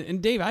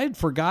 And Dave, I had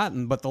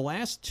forgotten, but the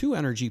last 2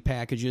 energy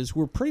packages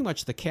were pretty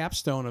much the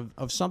capstone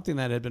of something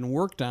that had been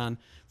worked on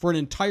for an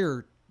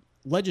entire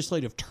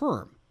legislative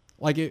term.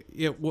 Like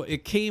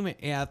it came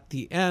at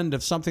the end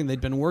of something they'd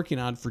been working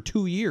on for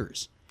 2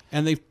 years,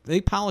 and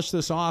they polished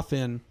this off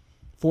in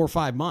 4 or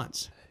 5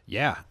 months.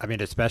 Yeah, I mean,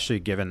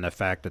 especially given the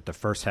fact that the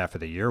first half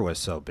of the year was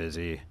so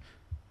busy,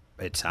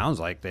 it sounds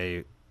like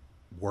they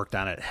worked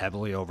on it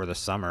heavily over the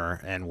summer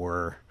and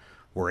were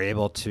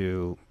able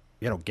to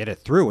get it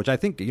through. Which I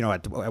think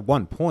at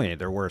one point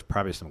there were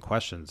probably some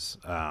questions.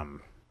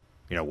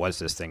 Was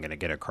this thing going to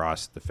get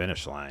across the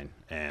finish line?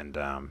 And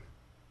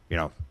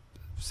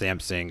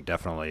Sam Singh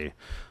definitely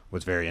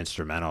was very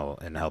instrumental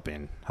in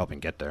helping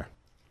get there.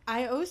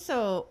 I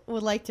also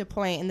would like to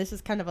point, and this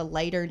is kind of a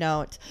lighter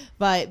note,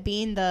 but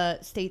being the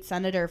state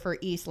senator for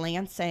East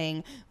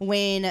Lansing,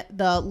 when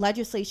the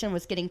legislation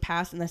was getting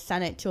passed in the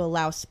Senate to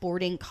allow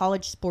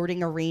college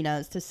sporting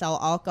arenas to sell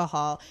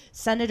alcohol,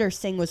 Senator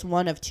Singh was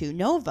one of 2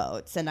 no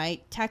votes. And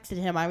I texted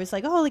him. I was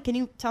like, can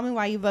you tell me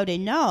why you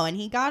voted no? And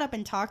he got up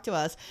and talked to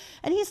us.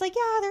 And he's like,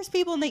 yeah, there's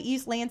people in the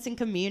East Lansing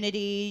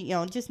community,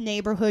 just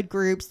neighborhood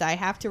groups that I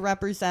have to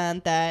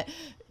represent that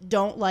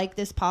don't like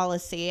this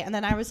policy. And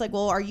then I was like,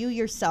 well, are you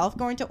yourself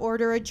going to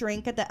order a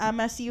drink at the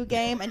MSU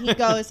game? And he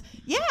goes,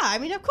 yeah, I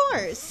mean, of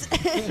course.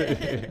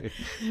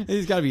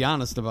 He's got to be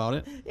honest about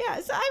it.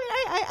 Yeah, so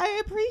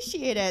I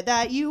appreciate it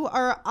that you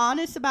are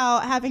honest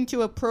about having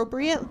to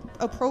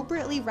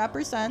appropriately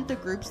represent the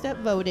groups that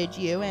voted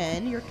you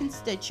in, your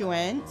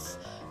constituents.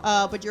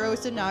 But you're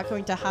also not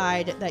going to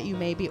hide that you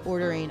may be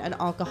ordering an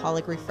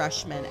alcoholic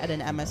refreshment at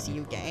an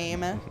MSU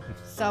game.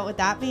 So with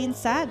that being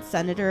said,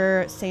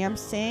 Senator Sam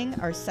Singh,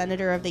 our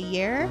Senator of the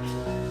Year.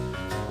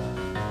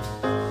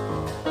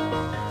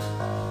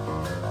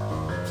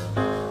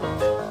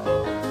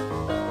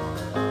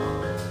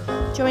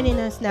 Joining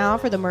us now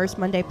for the MIRS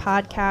Monday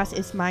podcast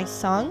is Mai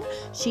Xiong.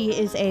 She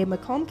is a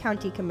Macomb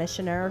County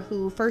commissioner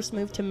who first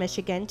moved to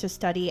Michigan to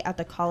study at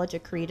the College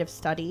of Creative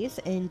Studies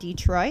in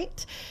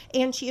Detroit.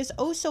 And she is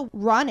also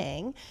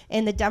running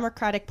in the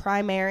Democratic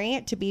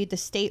primary to be the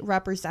state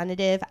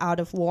representative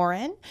out of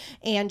Warren.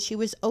 And she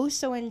was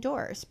also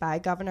endorsed by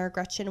Governor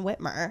Gretchen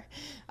Whitmer.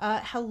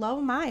 Hello,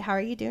 Mai. How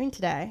are you doing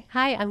today?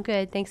 Hi, I'm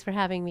good. Thanks for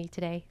having me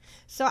today.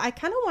 So I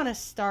kind of want to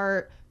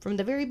start from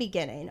the very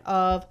beginning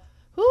of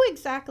who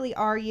exactly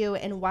are you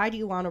and why do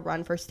you want to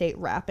run for state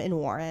rep in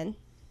Warren?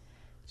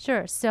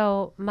 Sure.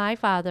 So my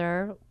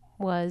father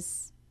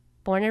was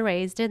born and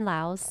raised in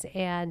Laos,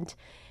 and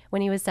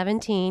when he was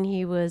 17,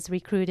 he was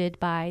recruited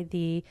by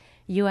the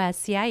U.S.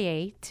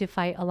 CIA to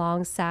fight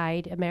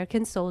alongside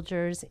American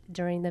soldiers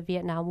during the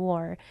Vietnam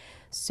War.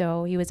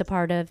 So he was a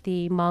part of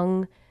the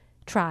Hmong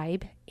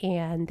tribe,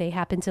 and they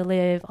happened to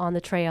live on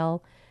the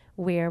trail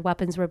where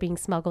weapons were being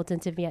smuggled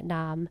into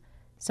Vietnam.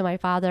 So my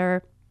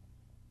father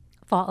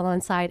fought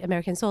alongside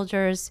American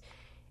soldiers,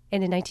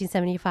 and in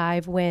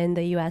 1975, when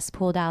the U.S.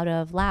 pulled out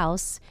of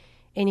Laos,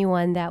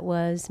 anyone that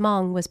was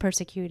Hmong was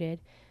persecuted.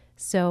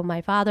 So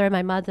my father and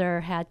my mother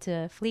had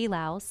to flee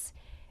Laos,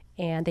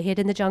 and they hid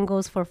in the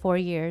jungles for 4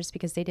 years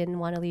because they didn't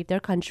want to leave their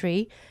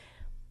country.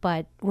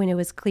 But when it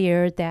was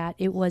clear that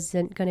it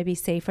wasn't going to be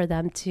safe for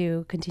them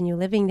to continue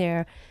living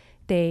there,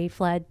 they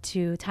fled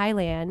to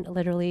Thailand,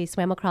 literally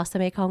swam across the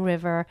Mekong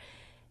River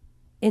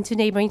into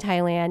neighboring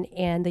Thailand,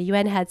 and the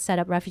UN had set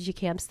up refugee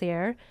camps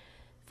there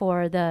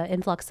for the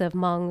influx of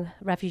Hmong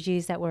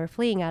refugees that were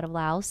fleeing out of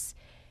Laos.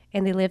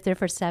 And they lived there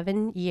for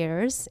 7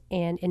 years.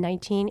 And in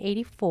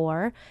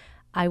 1984,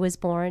 I was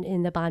born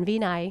in the Ban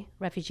Vinai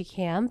Refugee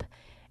Camp.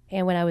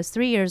 And when I was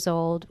 3 years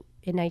old,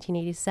 in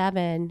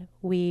 1987,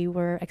 we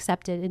were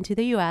accepted into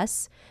the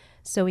U.S.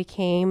 So we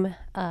came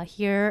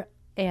here,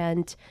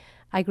 and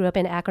I grew up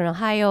in Akron,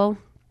 Ohio.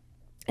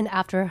 And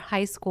after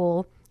high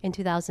school in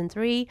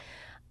 2003,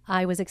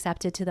 I was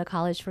accepted to the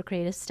College for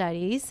Creative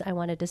Studies. I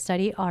wanted to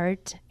study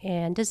art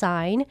and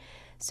design,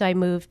 so I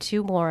moved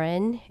to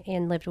Warren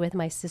and lived with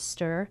my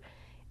sister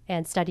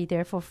and studied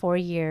there for 4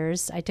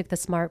 years. I took the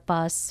SMART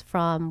bus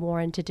from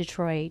Warren to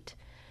Detroit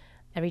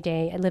every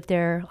day. I lived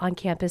there on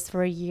campus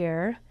for a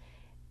year,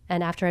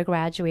 and after I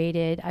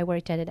graduated, I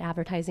worked at an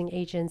advertising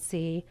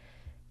agency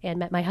and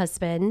met my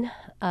husband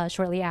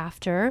shortly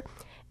after,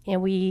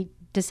 and we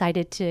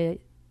decided to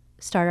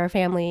start our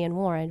family in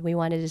Warren. We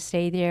wanted to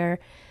stay there.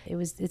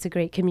 It's a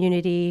great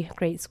community,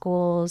 great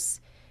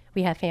schools.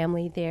 We have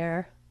family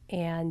there.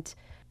 And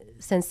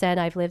since then,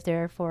 I've lived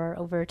there for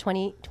over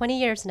 20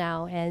 years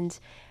now and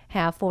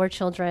have 4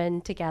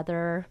 children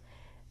together.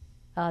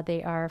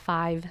 They are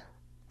 5,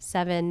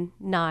 7,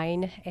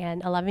 9,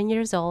 and 11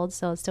 years old,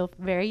 so still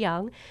very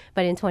young.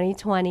 But in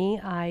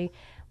 2020, I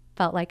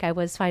felt like I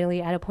was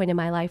finally at a point in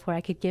my life where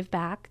I could give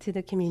back to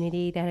the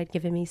community that had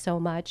given me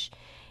so much.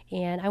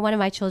 And I wanted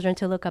my children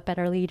to look up at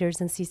our leaders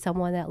and see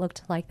someone that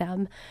looked like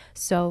them.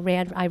 So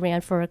I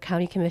ran for a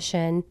county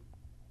commission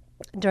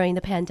during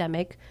the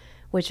pandemic,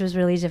 which was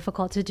really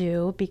difficult to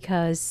do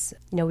because,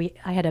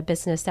 I had a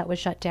business that was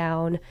shut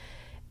down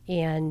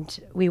and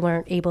we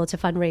weren't able to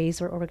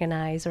fundraise or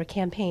organize or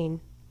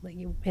campaign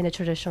in a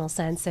traditional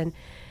sense. And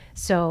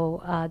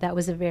so that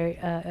was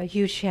a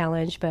huge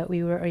challenge, but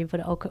we were able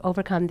to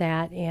overcome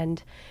that.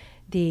 And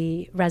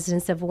the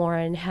residents of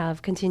Warren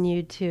have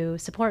continued to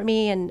support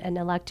me and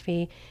elect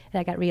me, and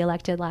I got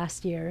reelected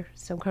last year.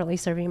 So I'm currently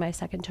serving my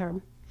second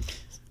term.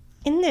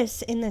 In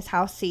this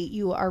House seat,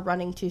 you are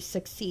running to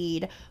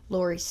succeed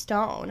Lori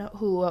Stone,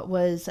 who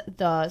was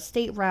the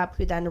state rep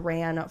who then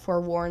ran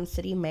for Warren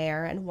City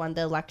Mayor and won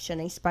the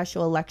election. A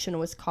special election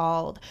was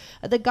called.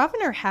 The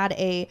governor had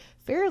a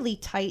fairly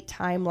tight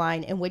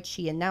timeline in which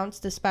she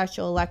announced the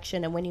special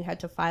election and when you had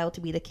to file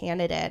to be the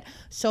candidate.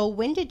 So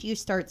when did you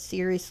start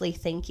seriously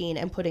thinking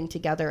and putting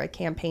together a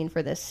campaign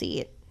for this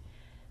seat?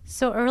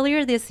 So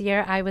earlier this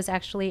year, I was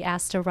actually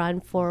asked to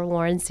run for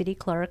Warren City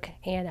Clerk,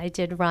 and I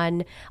did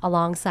run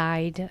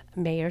alongside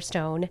Mayor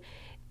Stone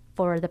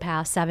for the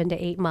past 7 to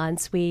 8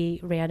 months. We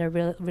ran a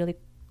really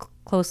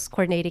close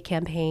coordinated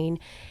campaign,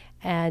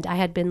 and I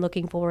had been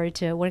looking forward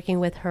to working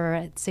with her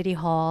at City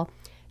Hall,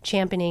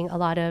 championing a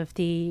lot of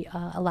the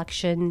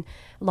election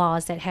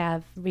laws that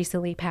have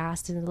recently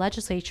passed in the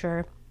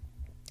legislature.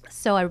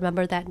 So I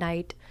remember that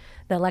night,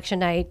 the election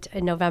night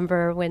in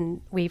November,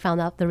 when we found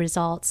out the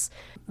results.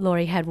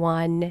 Lori had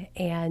won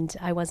and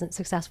I wasn't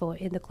successful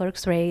in the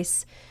clerk's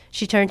race,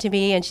 she turned to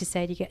me and she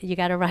said, you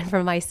got to run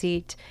for my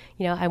seat.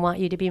 I want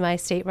you to be my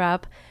state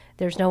rep.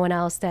 There's no one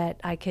else that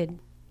I could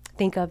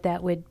think of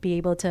that would be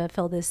able to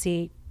fill this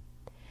seat.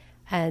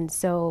 And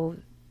so,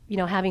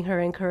 having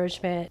her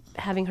encouragement,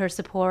 having her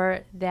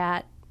support,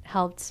 that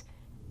helped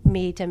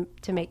me to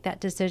make that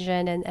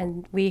decision.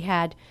 And we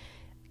had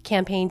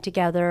campaigned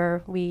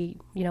together. We,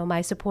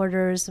 my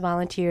supporters,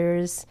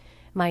 volunteers,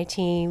 my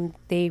team,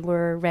 they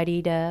were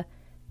ready to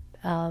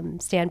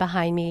stand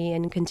behind me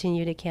and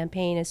continue to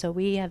campaign. And so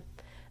we have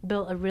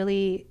built a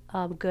really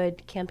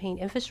good campaign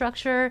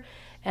infrastructure.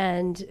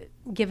 And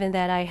given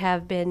that I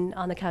have been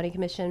on the county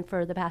commission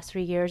for the past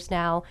 3 years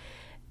now,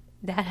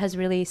 that has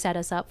really set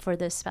us up for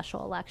this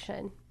special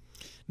election.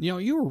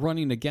 You were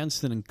running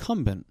against an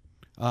incumbent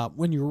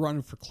when you were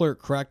running for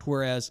clerk, correct?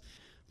 Whereas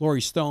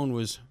Lori Stone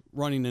was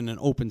running in an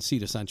open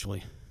seat,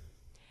 essentially.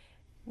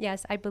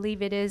 Yes, I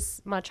believe it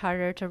is much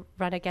harder to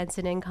run against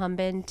an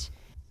incumbent,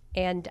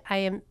 and I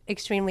am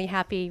extremely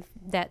happy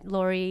that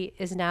Lori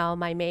is now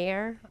my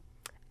mayor.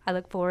 I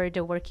look forward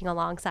to working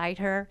alongside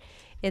her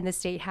in the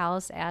State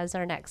House as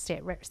our next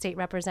state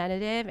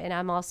representative, and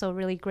I'm also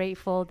really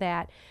grateful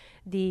that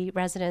the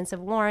residents of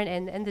Warren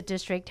and the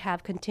district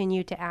have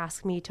continued to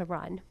ask me to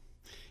run.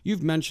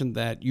 You've mentioned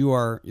that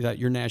your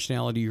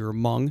nationality, you're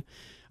Hmong.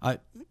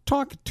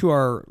 Talk to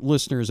our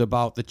listeners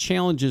about the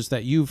challenges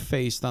that you've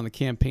faced on the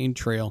campaign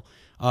trail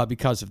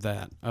because of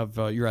that, of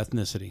your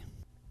ethnicity.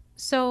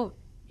 So,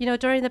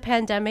 during the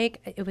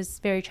pandemic, it was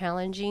very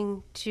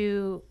challenging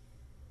to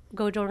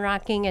go door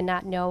knocking and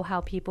not know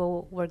how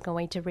people were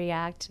going to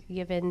react,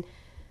 given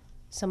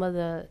some of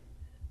the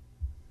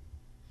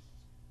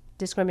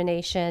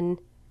discrimination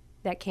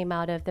that came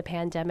out of the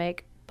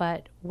pandemic.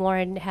 But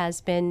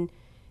the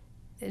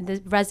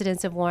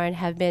residents of Warren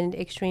have been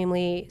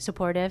extremely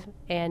supportive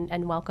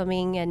and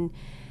welcoming, and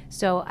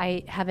so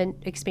I haven't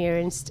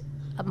experienced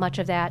much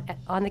of that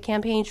on the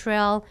campaign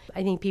trail.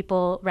 I think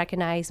people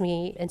recognize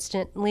me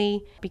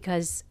instantly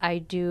because I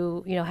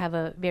do, have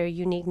a very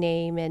unique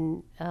name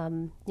and,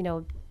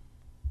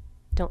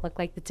 don't look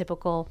like the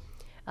typical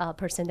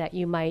person that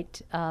you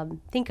might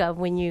think of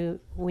when you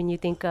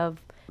think of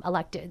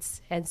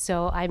electeds. And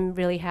so I'm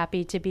really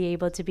happy to be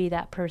able to be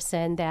that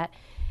person that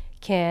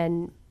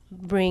can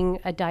bring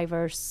a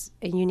diverse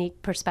and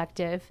unique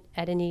perspective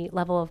at any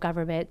level of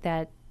government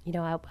that,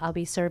 I'll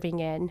be serving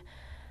in.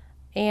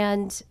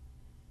 And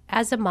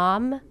as a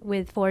mom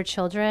with 4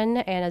 children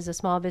and as a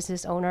small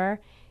business owner,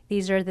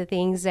 these are the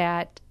things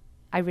that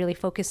I really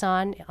focus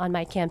on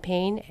my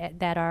campaign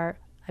that I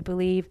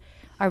believe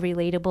are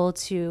relatable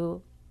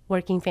to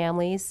working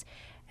families.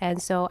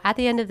 And so at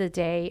the end of the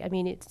day,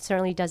 it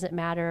certainly doesn't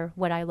matter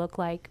what I look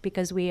like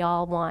because we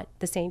all want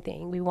the same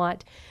thing. We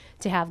want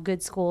to have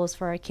good schools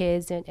for our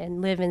kids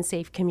and live in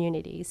safe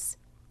communities.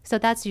 So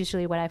that's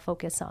usually what I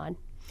focus on.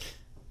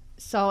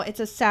 So it's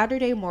a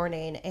Saturday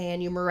morning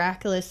and you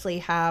miraculously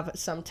have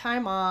some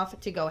time off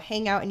to go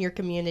hang out in your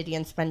community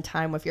and spend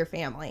time with your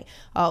family.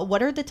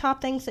 What are the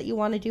top things that you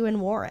want to do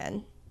in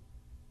Warren?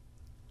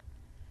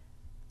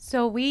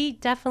 So we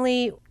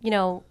definitely,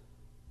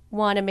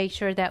 want to make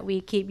sure that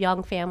we keep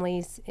young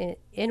families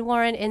in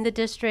Warren, in the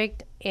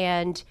district,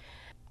 and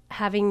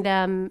having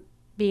them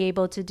be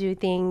able to do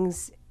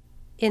things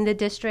in the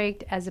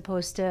district as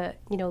opposed to,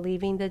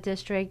 leaving the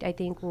district, I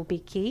think will be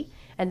key.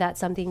 And that's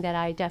something that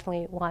I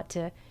definitely want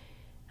to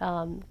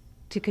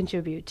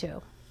contribute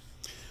to.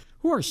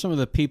 Who are some of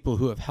the people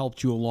who have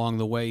helped you along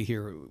the way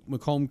here?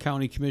 Macomb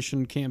County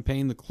Commission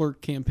campaign, the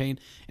clerk campaign,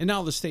 and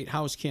now the State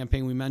House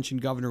campaign. We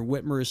mentioned Governor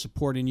Whitmer is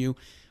supporting you.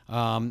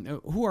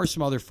 Who are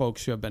some other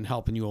folks who have been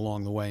helping you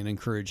along the way and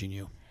encouraging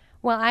you?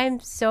 Well, I'm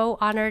so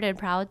honored and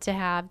proud to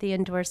have the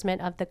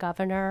endorsement of the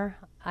governor.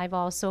 I've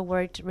also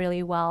worked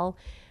really well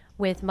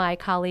with my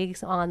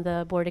colleagues on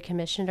the Board of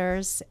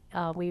Commissioners.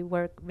 We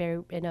work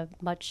in a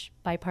much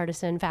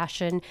bipartisan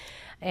fashion,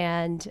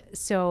 and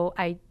so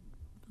I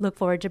look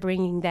forward to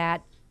bringing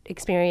that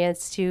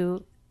experience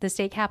to the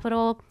state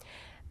capitol.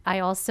 I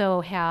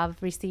also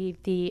have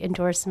received the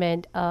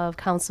endorsement of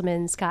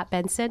Councilman Scott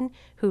Benson,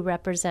 who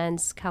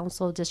represents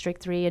Council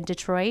District 3 in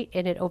Detroit,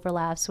 and it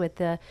overlaps with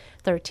the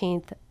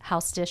 13th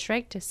House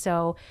District.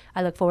 So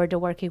I look forward to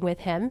working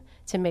with him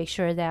to make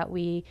sure that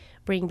we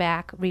bring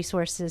back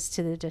resources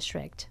to the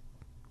district.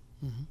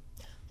 Mm-hmm.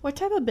 What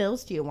type of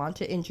bills do you want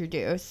to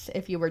introduce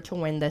if you were to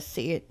win this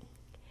seat?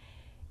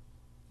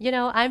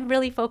 I'm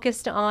really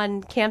focused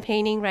on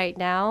campaigning right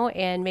now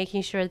and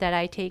making sure that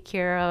I take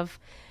care of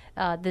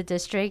the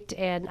district,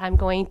 and I'm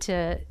going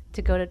to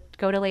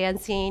go to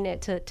Lansing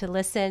to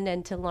listen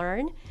and to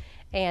learn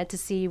and to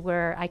see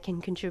where I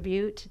can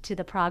contribute to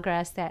the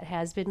progress that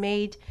has been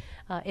made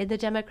in the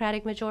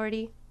Democratic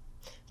majority.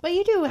 But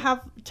you do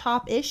have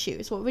top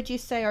issues. What would you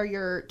say are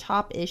your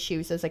top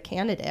issues as a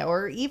candidate,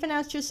 or even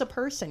as just a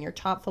person, your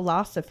top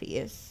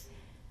philosophies?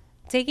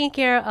 Taking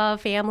care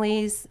of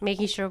families,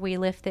 making sure we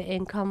lift the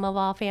income of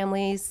all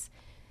families,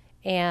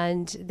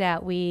 and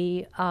that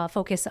we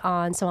focus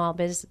on small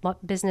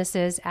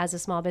businesses. As a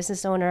small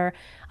business owner,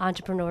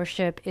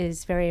 entrepreneurship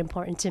is very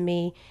important to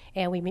me,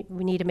 and we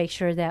need to make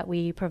sure that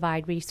we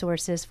provide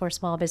resources for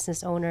small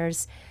business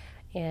owners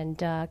and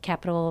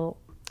capital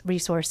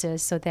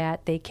resources so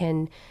that they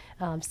can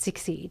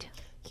succeed.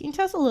 Can you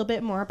tell us a little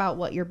bit more about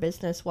what your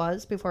business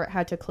was before it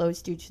had to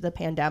close due to the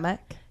pandemic?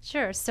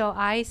 Sure. So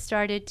I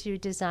started to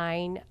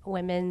design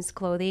women's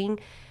clothing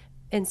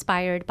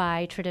inspired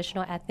by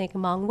traditional ethnic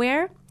Hmong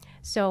wear.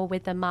 So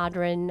with the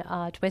modern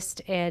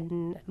twist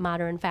and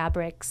modern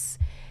fabrics.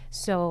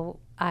 So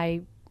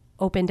I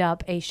opened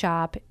up a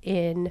shop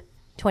in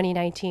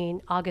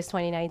 2019, August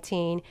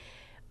 2019.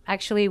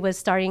 Actually was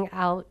starting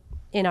out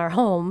in our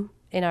home,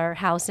 in our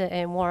house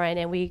in Warren,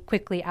 and we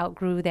quickly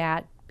outgrew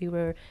that. We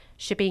were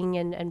shipping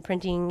and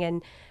printing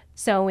and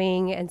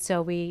sewing, and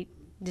so we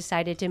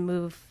decided to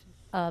move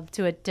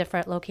to a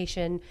different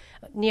location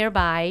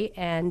nearby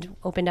and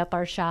opened up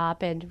our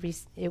shop, and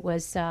it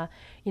was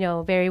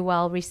very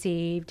well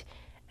received.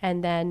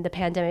 And then the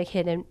pandemic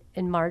hit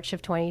in March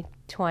of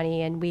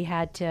 2020, and we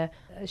had to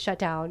shut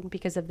down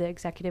because of the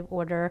executive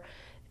order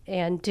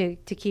and to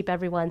keep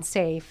everyone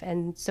safe.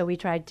 And so we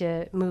tried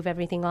to move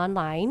everything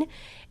online,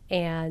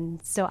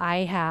 and so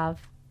I have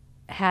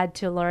had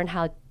to learn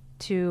how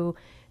to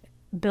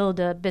build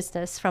a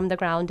business from the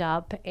ground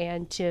up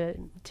and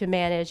to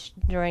manage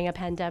during a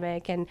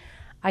pandemic. And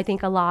I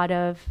think a lot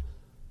of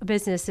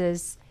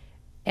businesses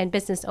and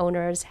business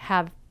owners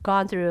have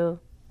gone through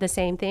the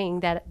same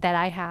thing that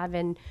I have,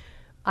 and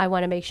I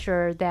want to make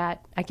sure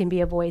that I can be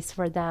a voice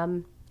for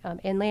them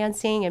in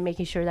Lansing, and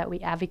making sure that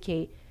we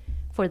advocate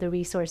for the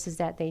resources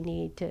that they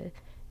need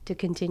to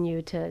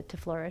continue to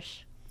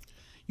flourish.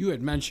 You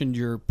had mentioned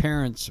your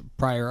parents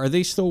prior. Are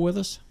they still with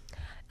us?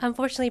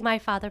 Unfortunately, my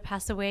father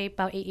passed away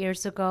about 8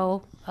 years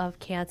ago of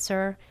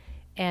cancer,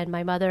 and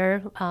my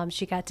mother,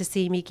 she got to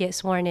see me get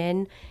sworn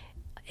in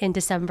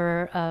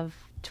December of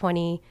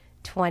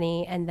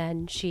 2020, and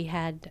then she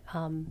had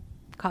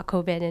caught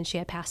COVID and she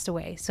had passed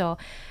away. So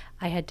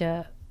I had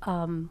to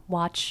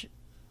watch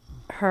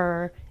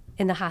her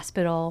in the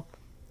hospital,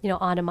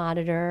 on a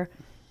monitor,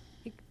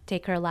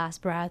 take her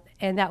last breath,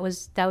 and that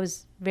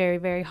was very,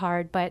 very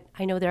hard. But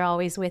I know they're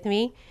always with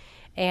me,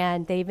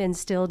 and they've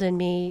instilled in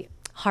me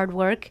hard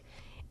work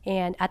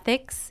and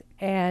ethics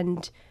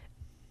and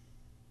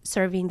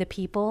serving the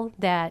people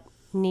that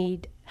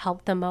need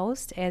help the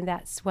most, and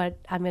that's what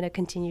I'm going to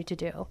continue to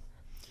do.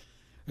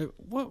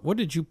 What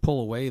did you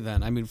pull away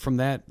then? I mean, from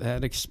that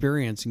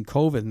experience in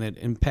COVID and that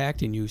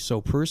impacting you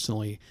so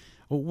personally,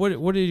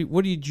 what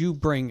did you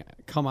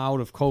come out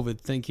of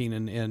COVID thinking,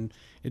 and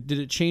did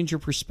it change your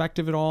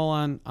perspective at all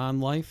on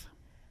life?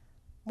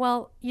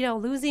 Well,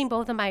 losing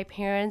both of my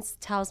parents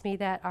tells me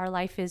that our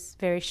life is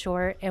very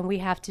short, and we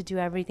have to do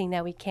everything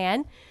that we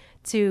can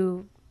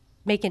to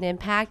make an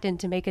impact and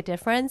to make a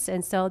difference.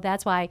 And so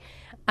that's why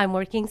I'm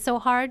working so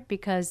hard,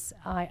 because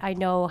I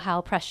know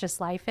how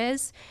precious life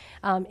is.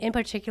 In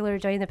particular,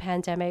 during the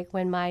pandemic,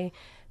 when my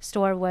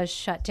store was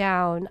shut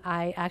down,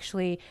 I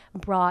actually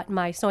brought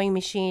my sewing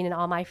machine and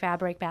all my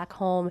fabric back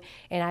home,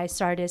 and I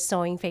started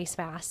sewing face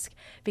masks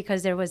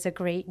because there was a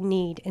great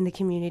need in the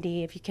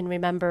community. If you can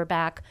remember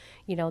back,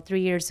 3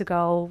 years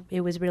ago,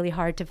 it was really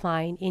hard to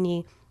find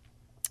any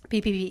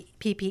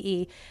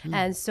PPE.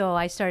 And so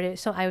I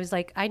was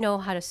like, I know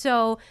how to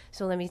sew,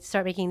 so let me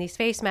start making these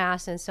face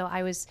masks. And so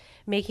I was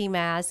making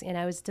masks and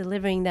I was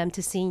delivering them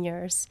to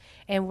seniors,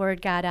 and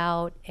word got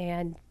out,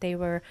 and they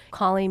were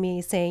calling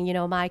me saying,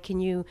 Mai, can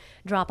you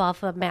drop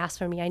off a mask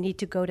for me? I need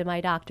to go to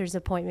my doctor's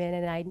appointment,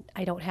 and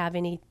I don't have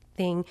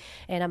anything,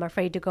 and I'm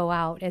afraid to go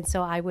out. And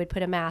so I would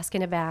put a mask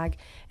in a bag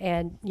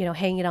and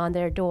hang it on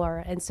their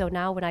door. And so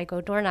now when I go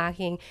door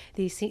knocking,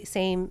 these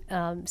same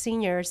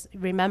seniors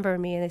remember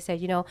me, and they said,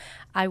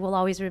 I will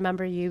always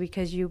remember you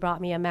because you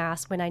brought me a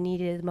mask when I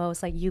needed it the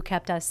most. Like, you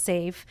kept us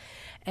safe.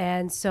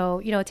 And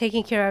so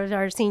taking care of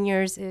our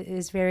seniors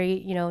is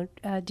very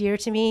dear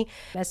to me.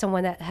 As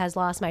someone that has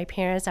lost my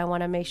parents, I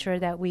want to make sure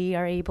that we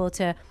are able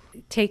to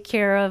take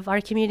care of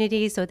our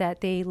community so that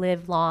they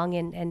live long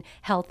and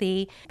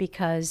healthy,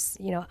 because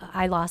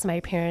I lost my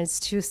parents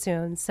too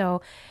soon.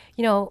 So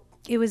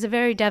it was a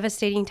very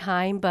devastating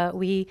time, but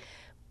we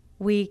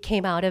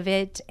came out of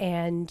it,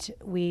 and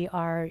we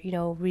are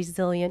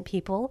resilient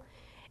people,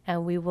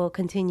 and we will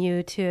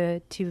continue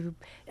to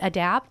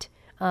adapt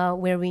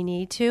where we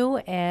need to,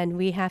 and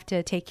we have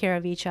to take care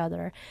of each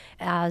other.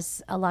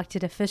 As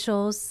elected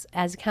officials,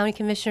 as a county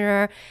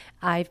commissioner,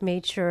 I've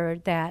made sure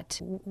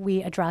that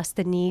we address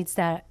the needs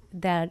that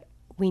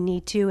we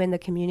need to in the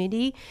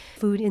community.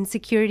 Food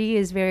insecurity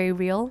is very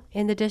real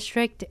in the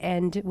district,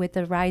 and with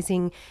the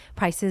rising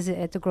prices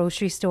at the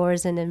grocery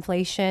stores and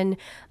inflation,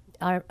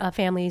 our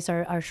families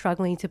are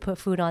struggling to put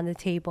food on the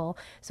table.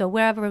 So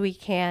wherever we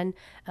can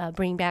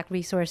bring back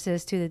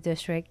resources to the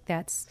district,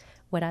 that's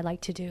what I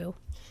like to do.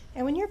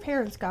 And when your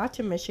parents got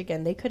to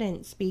Michigan, they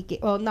couldn't speak,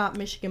 not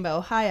Michigan, but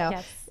Ohio.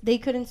 Yes. They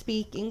couldn't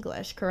speak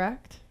English,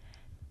 correct?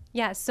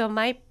 Yeah, so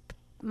my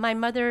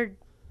mother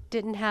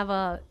didn't have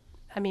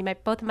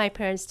both of my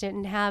parents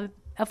didn't have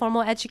a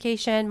formal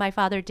education. My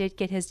father did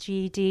get his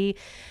GED,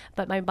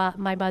 but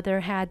my mother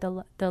had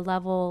the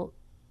level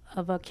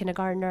of a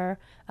kindergartner.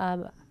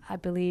 I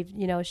believe,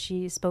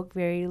 she spoke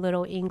very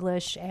little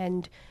English,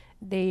 and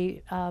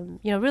they,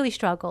 really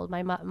struggled.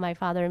 My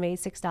father made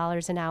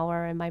 $6 an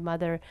hour, and my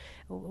mother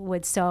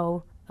would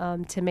sew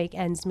to make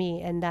ends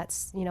meet, and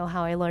that's,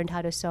 how I learned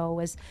how to sew,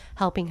 was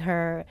helping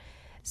her.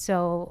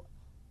 So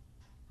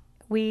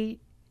we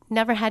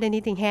never had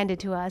anything handed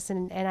to us,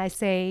 and I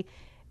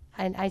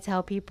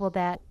tell people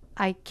that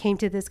I came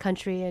to this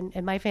country,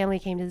 and my family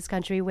came to this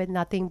country with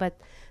nothing but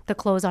the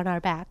clothes on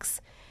our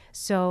backs.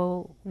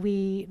 So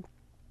we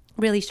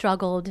really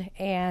struggled,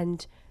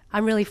 and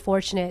I'm really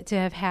fortunate to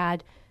have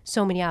had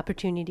so many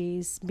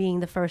opportunities, being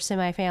the first in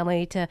my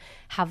family to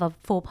have a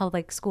full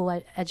public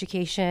school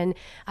education.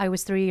 I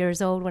was 3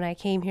 years old when I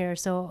came here,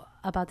 so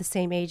about the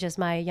same age as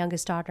my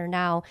youngest daughter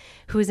now,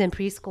 who's in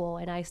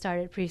preschool, and I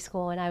started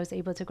preschool, and I was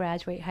able to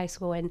graduate high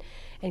school and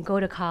go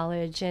to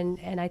college, and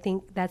I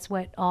think that's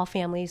what all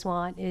families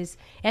want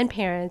and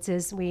parents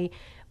is we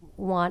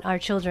want our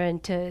children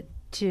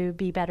to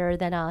be better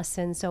than us.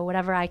 And so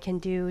whatever I can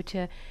do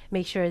to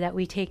make sure that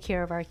we take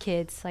care of our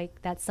kids,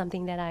 that's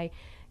something that I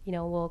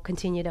will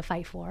continue to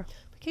fight for.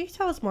 Can you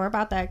tell us more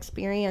about that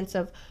experience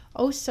of,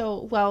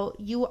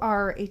 you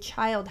are a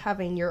child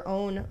having your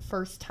own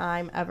first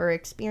time ever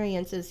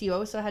experiences. You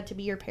also had to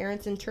be your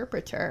parents'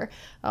 interpreter.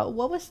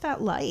 What was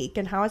that like,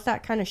 and how has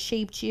that kind of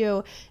shaped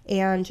you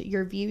and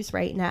your views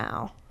right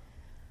now?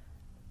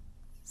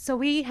 So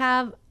we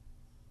have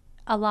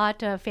a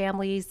lot of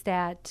families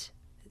that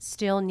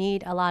still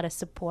need a lot of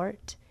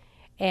support.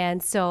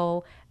 And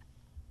so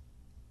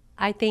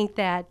I think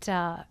that,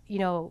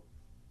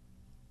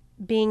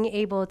 being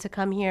able to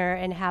come here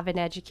and have an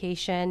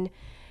education,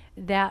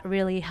 that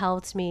really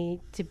helped me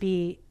to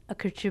be a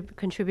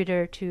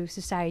contributor to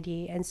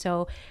society. And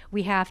so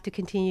we have to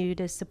continue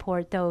to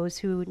support those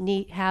who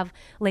have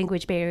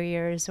language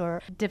barriers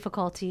or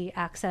difficulty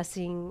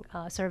accessing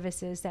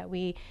services, that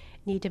we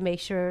need to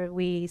make sure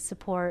we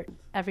support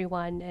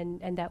everyone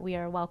and that we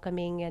are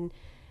welcoming and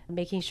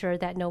making sure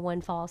that no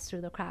one falls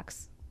through the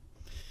cracks.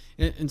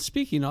 And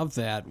speaking of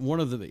that,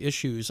 one of the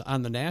issues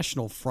on the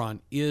national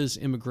front is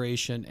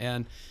immigration,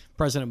 and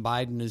President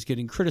Biden is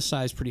getting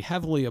criticized pretty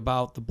heavily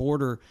about the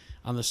border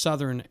on the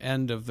southern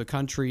end of the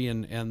country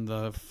and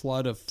the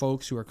flood of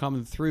folks who are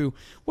coming through.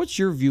 What's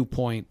your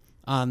viewpoint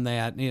on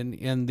that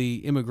and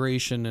the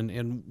immigration,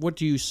 and what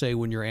do you say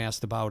when you're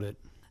asked about it?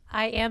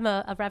 I am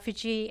a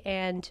refugee,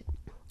 and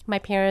my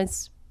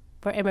parents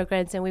were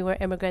immigrants, and we were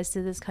immigrants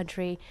to this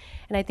country.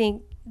 And I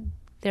think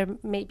there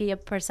may be a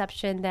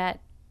perception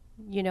that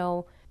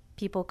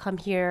people come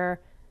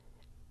here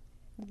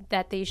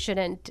that they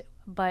shouldn't,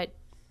 but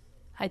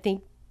I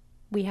think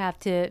we have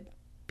to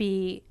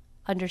be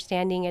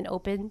understanding and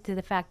open to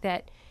the fact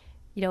that,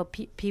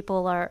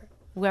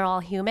 we're all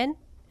human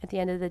at the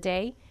end of the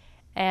day,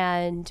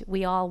 and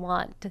we all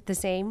want the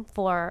same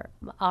for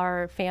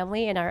our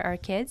family and our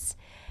kids.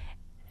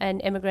 And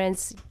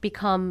immigrants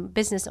become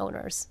business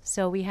owners.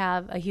 So we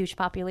have a huge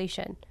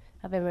population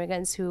of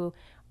immigrants who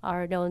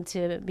are known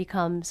to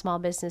become small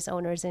business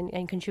owners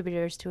and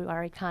contributors to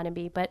our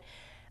economy. But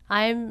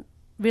I'm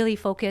really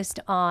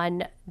focused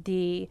on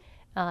the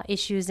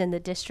issues in the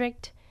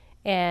district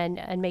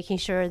and making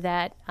sure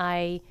that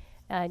I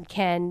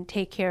can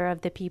take care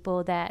of the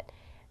people that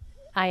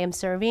I am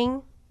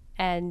serving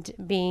and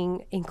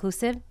being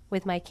inclusive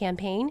with my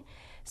campaign.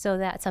 So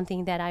that's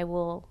something that I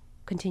will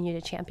continue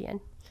to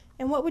champion.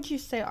 And what would you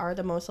say are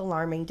the most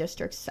alarming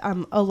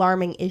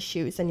alarming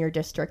issues in your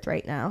district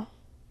right now?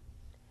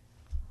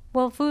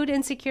 Well, food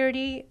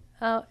insecurity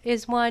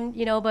is one,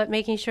 but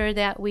making sure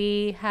that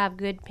we have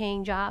good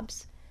paying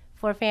jobs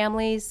for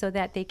families so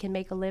that they can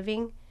make a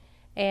living,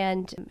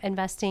 and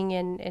investing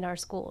in our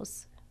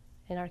schools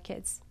and our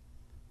kids.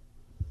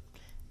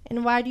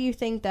 And why do you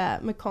think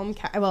that Macomb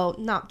County, well,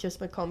 not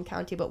just Macomb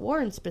County, but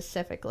Warren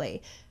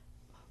specifically,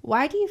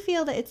 why do you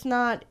feel that it's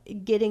not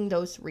getting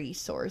those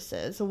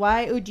resources?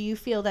 Why do you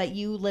feel that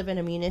you live in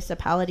a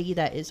municipality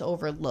that is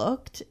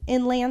overlooked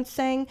in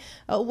Lansing?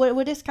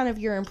 What is kind of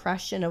your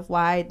impression of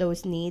why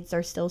those needs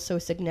are still so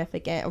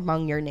significant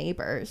among your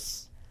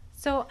neighbors?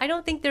 So I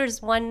don't think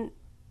there's one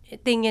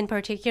thing in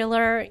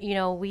particular.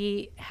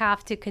 We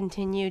have to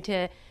continue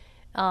to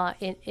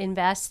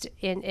invest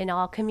in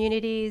all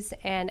communities.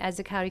 And as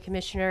a county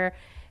commissioner,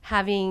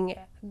 having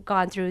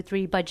gone through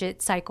 3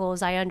 budget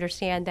cycles, I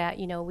understand that,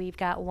 we've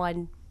got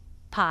one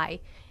pie,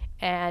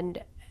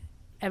 and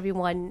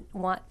everyone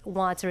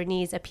wants or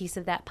needs a piece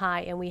of that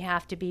pie, and we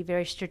have to be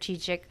very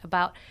strategic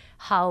about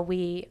how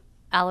we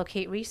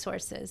allocate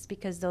resources,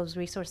 because those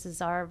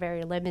resources are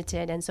very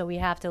limited. And so we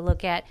have to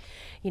look at,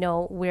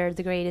 where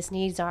the greatest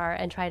needs are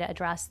and try to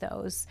address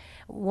those.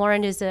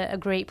 Warren is a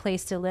great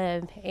place to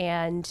live,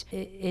 and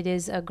it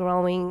is a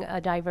growing, a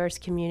diverse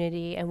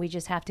community, and we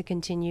just have to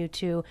continue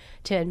to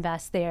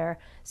invest there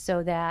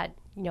so that,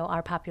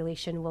 our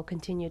population will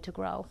continue to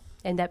grow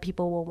and that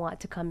people will want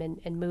to come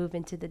in and move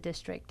into the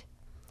district.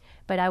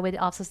 But I would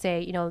also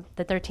say,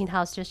 the 13th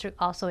House District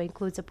also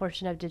includes a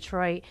portion of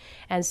Detroit.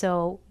 And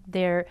so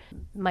there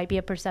might be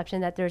a perception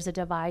that there's a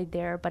divide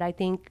there. But I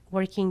think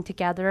working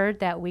together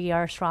that we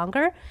are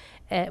stronger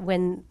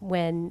when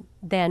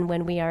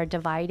we are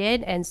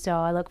divided. And so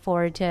I look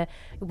forward to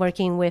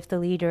working with the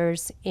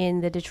leaders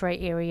in the Detroit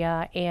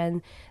area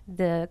and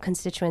the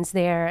constituents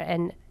there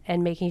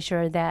and making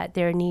sure that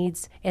their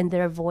needs and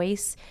their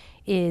voice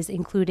is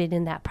included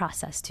in that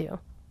process too.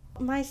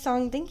 Mai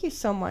Xiong, thank you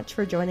so much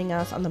for joining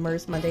us on the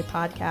MIRS Monday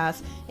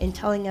podcast and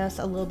telling us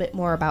a little bit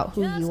more about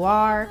who you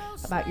are,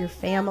 about your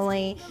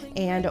family,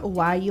 and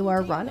why you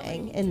are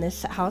running in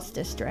this House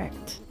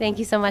district. Thank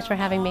you so much for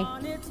having me.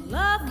 It's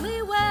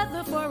lovely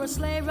weather for a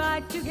sleigh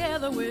ride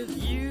together with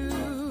you.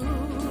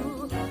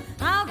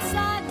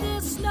 Outside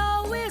the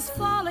snow is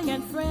falling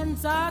and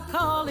friends are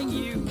calling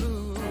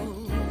you.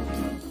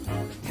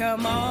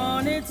 Come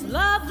on, it's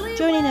lovely.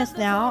 Joining us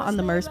now on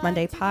the MIRS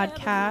Monday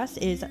podcast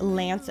is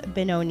Lance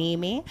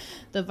Binoniemi,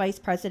 the Vice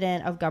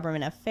President of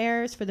Government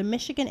Affairs for the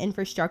Michigan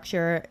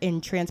Infrastructure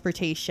and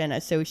Transportation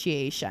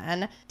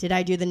Association. Did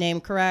I do the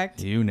name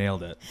correct? You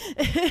nailed it.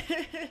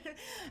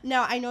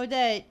 Now, I know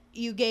that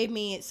you gave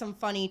me some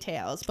funny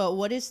tales, but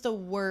what is the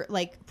word,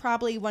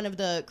 probably one of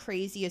the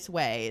craziest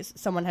ways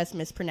someone has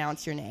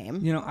mispronounced your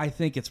name? I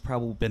think it's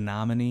probably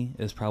Binoniemi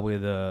is probably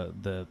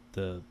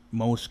the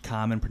most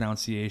common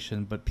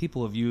pronunciation, but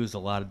people have used a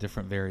lot of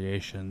different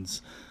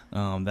variations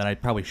that I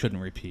probably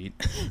shouldn't repeat.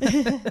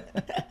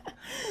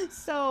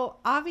 So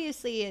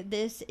obviously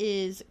this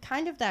is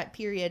kind of that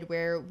period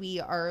where we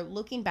are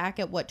looking back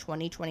at what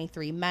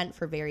 2023 meant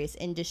for various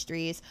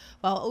industries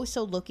while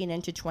also looking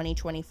into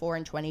 2024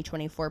 and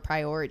 2024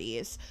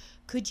 priorities.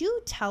 Could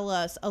you tell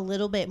us a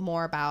little bit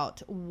more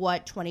about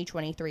what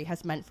 2023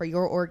 has meant for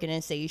your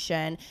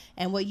organization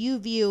and what you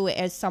view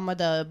as some of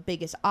the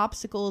biggest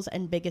obstacles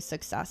and biggest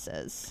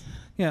successes?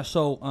 Yeah,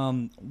 so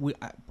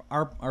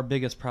our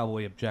biggest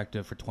probably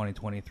objective for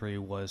 2023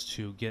 was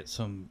to get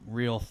some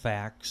real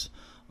facts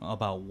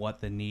about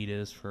what the need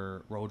is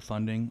for road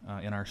funding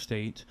in our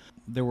state.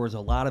 There was a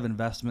lot of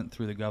investment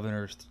through the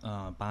governor's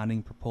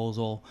bonding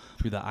proposal,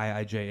 through the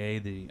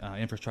IIJA, the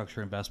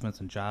Infrastructure Investments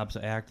and Jobs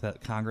Act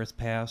that Congress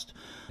passed.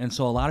 And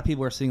so a lot of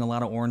people are seeing a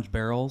lot of orange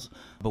barrels,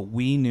 but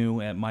we knew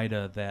at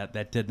MITA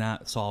that did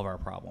not solve our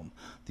problem.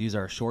 These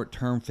are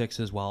short-term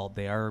fixes. While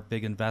they are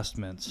big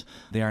investments,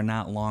 they are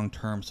not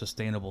long-term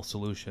sustainable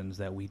solutions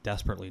that we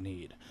desperately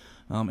need.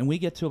 And we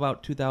get to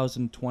about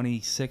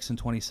 2026 and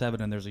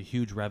 27, and there's a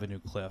huge revenue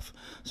cliff.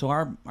 So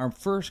our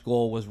first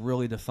goal was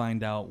really to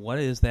find out what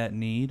is that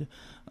need,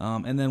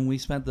 and then we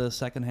spent the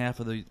second half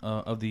of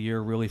the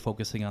year really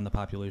focusing on the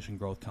Population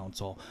Growth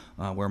Council,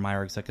 where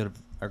our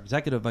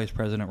executive vice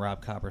president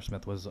Rob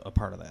Coppersmith was a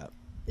part of that.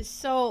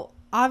 So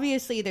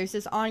obviously there's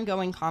this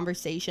ongoing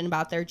conversation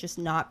about there just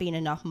not being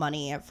enough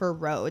money for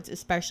roads,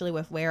 especially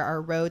with where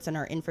our roads and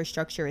our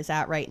infrastructure is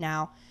at right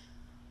now.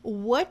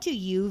 What do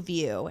you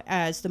view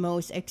as the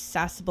most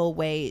accessible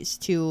ways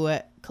to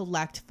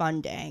collect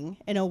funding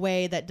in a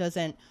way that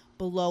doesn't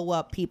blow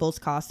up people's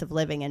cost of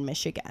living in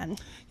Michigan?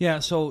 Yeah,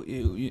 so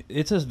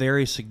it's a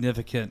very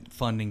significant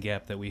funding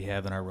gap that we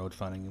have in our road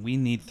funding. We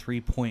need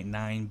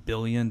 $3.9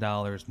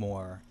 billion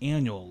more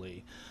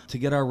annually to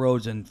get our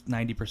roads in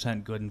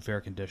 90% good and fair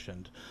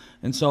condition.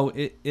 And so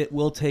it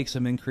will take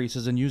some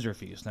increases in user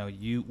fees. Now,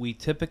 we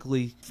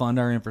typically fund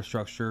our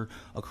infrastructure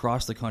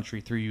across the country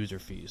through user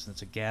fees.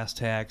 It's a gas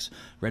tax,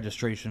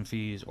 registration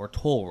fees, or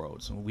toll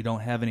roads. We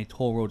don't have any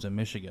toll roads in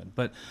Michigan.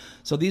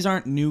 So these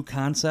aren't new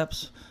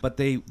concepts, but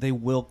they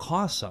will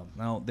cost some.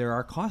 Now, there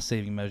are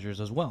cost-saving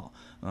measures as well.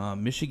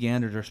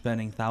 Michiganders are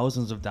spending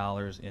thousands of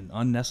dollars in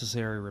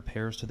unnecessary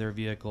repairs to their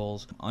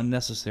vehicles,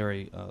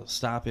 unnecessary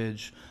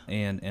stoppage,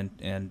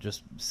 and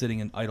just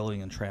sitting and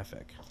idling in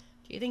traffic.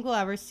 Do you think we'll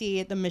ever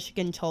see the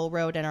Michigan toll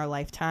road in our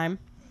lifetime?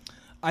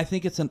 I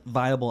think it's a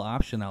viable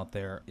option out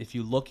there. If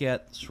you look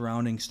at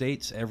surrounding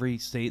states, every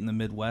state in the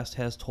Midwest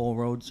has toll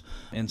roads,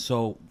 and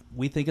so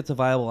we think it's a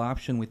viable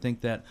option. We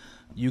think that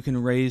you can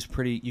raise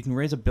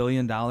 $1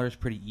 billion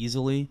pretty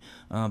easily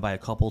by a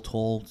couple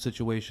toll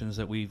situations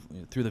that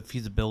through the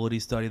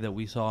feasibility study that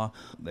we saw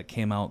that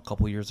came out a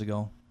couple years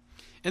ago.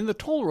 And the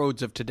toll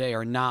roads of today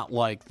are not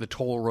like the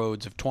toll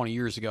roads of 20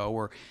 years ago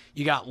where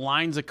you got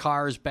lines of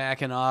cars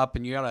backing up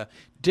and you got to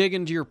dig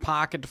into your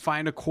pocket to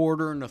find a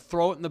quarter and to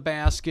throw it in the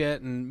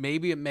basket, and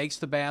maybe it makes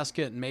the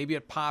basket and maybe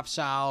it pops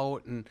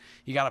out and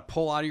you got to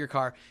pull out of your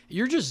car.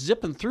 You're just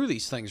zipping through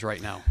these things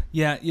right now.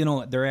 Yeah,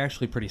 they're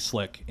actually pretty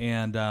slick,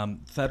 and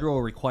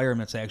federal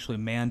requirements actually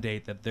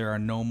mandate that there are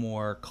no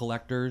more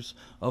collectors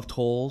of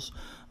tolls,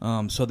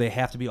 so they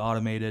have to be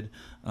automated,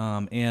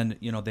 and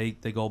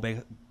they go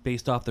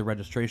based off the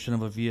registration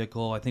of a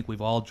vehicle. I think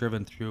we've all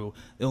driven through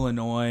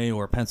Illinois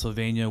or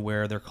Pennsylvania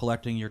where they're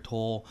collecting your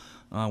toll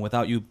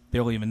without you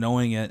barely even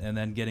knowing it, and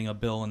then getting a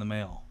bill in the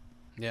mail.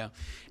 Yeah.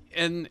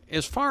 And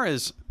as far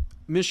as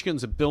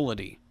Michigan's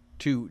ability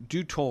to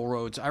do toll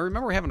roads, I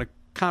remember having a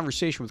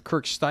conversation with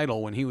Kirk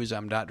Steidel when he was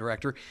MDOT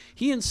director.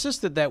 He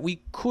insisted that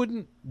we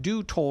couldn't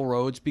do toll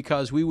roads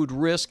because we would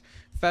risk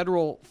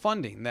federal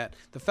funding, that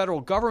the federal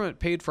government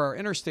paid for our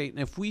interstate,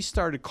 and if we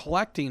started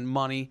collecting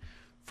money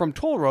from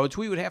toll roads,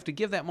 we would have to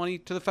give that money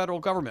to the federal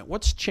government.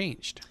 What's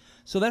changed?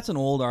 So that's an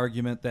old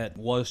argument that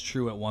was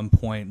true at one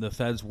point. The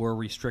feds were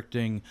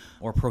restricting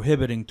or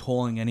prohibiting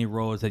tolling any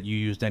roads that you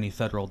used any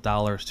federal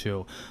dollars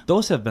to.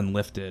 Those have been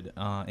lifted,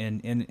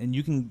 and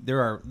you can.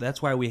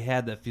 That's why we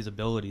had that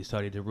feasibility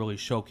study to really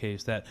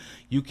showcase that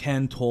you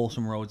can toll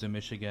some roads in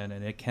Michigan,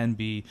 and it can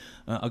be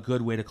a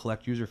good way to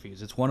collect user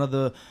fees. It's one of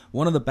the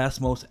best,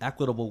 most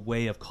equitable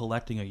way of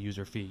collecting a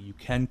user fee. You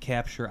can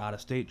capture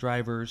out-of-state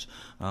drivers.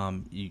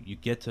 You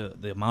get to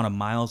the amount of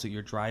miles that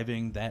you're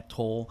driving, that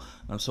toll.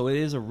 So it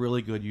is a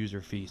really good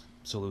user fee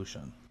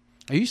solution.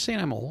 Are you saying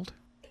I'm old?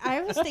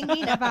 I was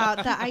thinking about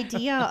the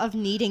idea of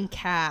needing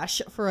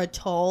cash for a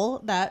toll.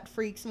 That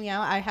freaks me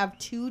out. I have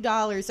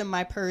 $2 in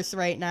my purse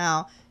right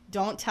now.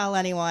 Don't tell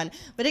anyone.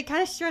 But it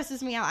kind of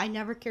stresses me out. I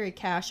never carry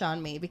cash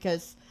on me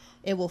because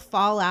it will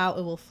fall out,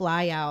 it will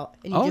fly out,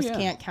 and you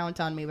can't count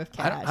on me with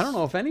cash. I don't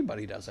know if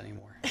anybody does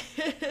anymore.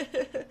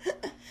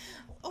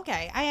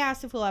 Okay, I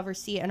asked if we'll ever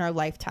see it in our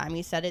lifetime.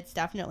 You said it's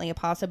definitely a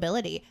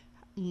possibility.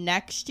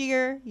 Next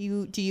year,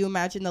 do you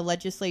imagine the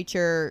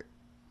legislature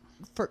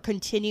for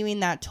continuing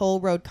that toll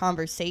road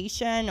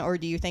conversation, or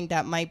do you think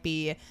that might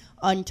be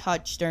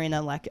untouched during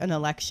an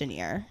election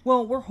year?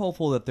 Well, we're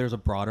hopeful that there's a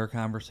broader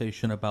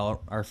conversation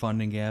about our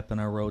funding gap in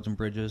our roads and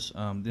bridges.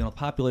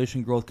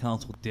 Population Growth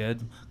Council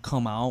did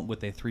come out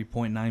with a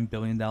 $3.9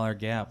 billion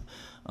gap.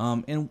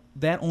 And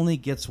that only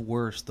gets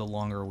worse the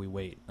longer we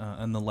wait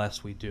and the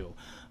less we do.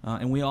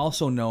 And we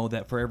also know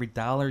that for every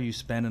dollar you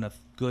spend in a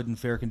good and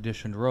fair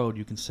conditioned road,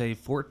 you can save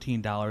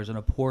 $14 in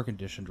a poor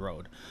conditioned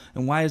road.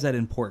 And why is that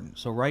important?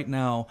 So right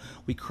now,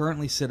 we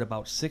currently sit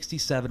about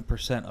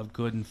 67% of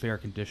good and fair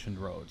conditioned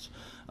roads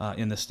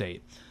in the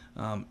state.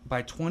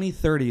 By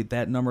 2030,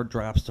 that number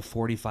drops to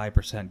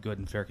 45% good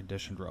and fair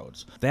conditioned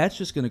roads. That's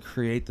just going to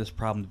create this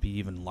problem to be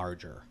even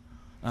larger.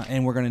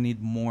 And we're going to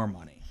need more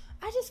money.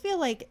 I just feel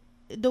like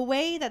the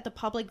way that the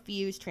public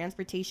views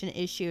transportation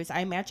issues, I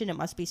imagine it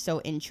must be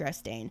so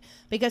interesting,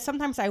 because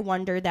sometimes I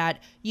wonder that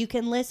you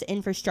can list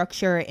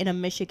infrastructure in a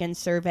Michigan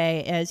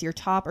survey as your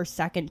top or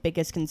second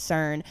biggest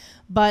concern.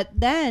 But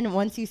then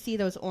once you see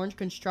those orange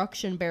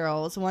construction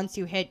barrels, once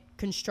you hit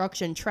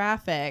construction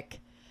traffic,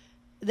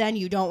 then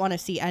you don't want to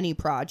see any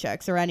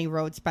projects or any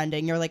road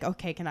spending. You're like,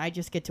 okay, can I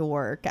just get to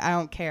work? I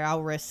don't care.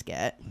 I'll risk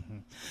it. Mm-hmm.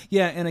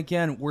 Yeah, and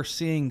again, we're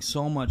seeing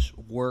so much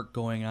work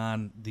going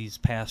on these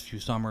past few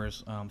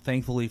summers,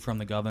 thankfully from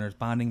the governor's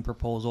bonding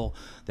proposal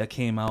that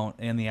came out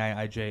and the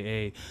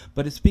IIJA.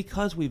 But it's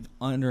because we've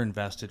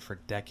underinvested for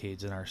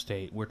decades in our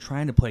state. We're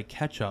trying to play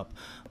catch up,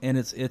 and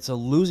it's a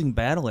losing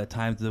battle at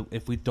times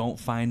if we don't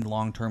find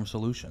long-term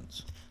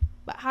solutions.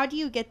 But how do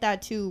you get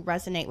that to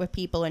resonate with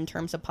people in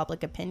terms of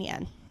public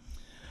opinion?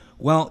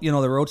 Well,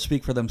 the roads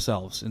speak for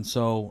themselves, and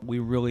so we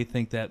really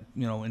think that,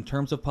 in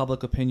terms of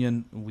public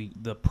opinion,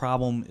 the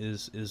problem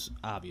is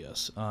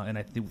obvious, and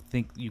I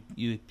think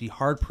you'd be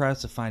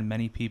hard-pressed to find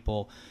many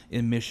people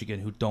in Michigan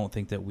who don't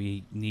think that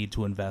we need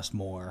to invest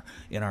more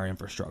in our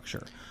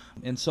infrastructure.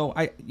 And so,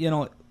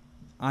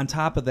 on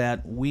top of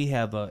that, we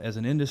have, as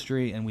an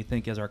industry, and we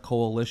think as our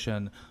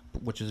coalition,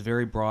 which is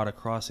very broad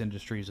across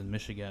industries in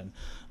Michigan,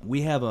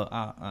 we have an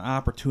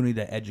opportunity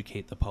to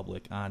educate the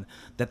public on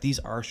that these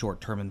are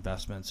short-term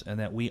investments and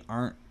that we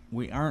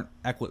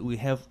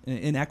have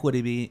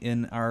inequity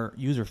in our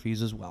user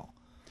fees as well.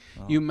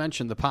 You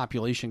mentioned the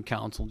Population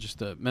Council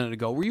just a minute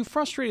ago. Were you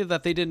frustrated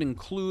that they didn't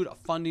include a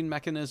funding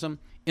mechanism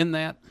in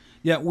that?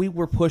 Yeah, we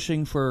were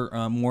pushing for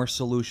more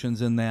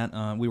solutions in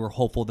that. We were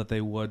hopeful that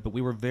they would, but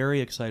we were very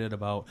excited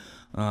about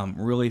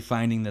really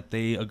finding that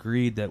they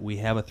agreed that we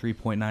have a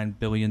 $3.9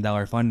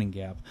 billion funding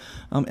gap.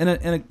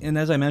 And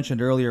as I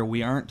mentioned earlier,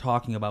 we aren't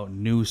talking about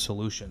new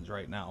solutions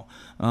right now.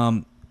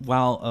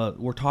 While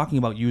we're talking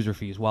about user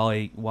fees, while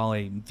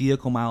a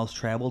vehicle miles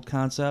traveled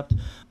concept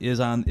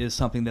is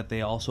something that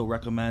they also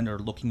recommend or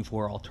looking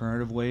for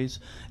alternative ways,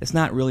 it's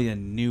not really a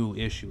new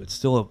issue. It's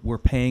still we're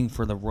paying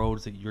for the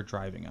roads that you're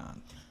driving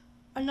on.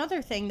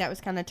 Another thing that was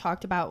kind of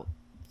talked about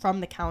from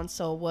the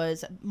council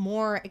was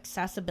more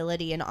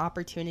accessibility and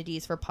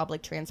opportunities for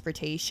public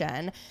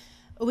transportation.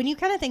 When you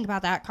kind of think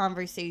about that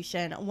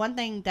conversation, one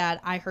thing that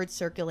I heard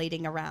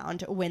circulating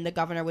around when the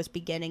governor was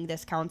beginning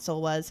this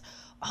council was,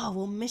 oh,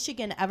 will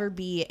Michigan ever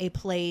be a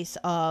place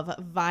of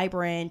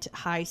vibrant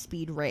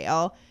high-speed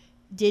rail?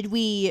 Did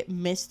we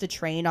miss the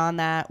train on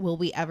that? Will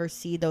we ever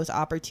see those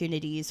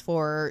opportunities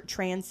for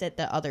transit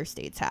that other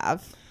states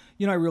have?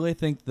 I really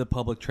think the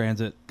public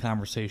transit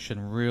conversation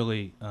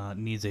really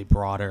needs a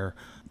broader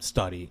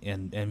study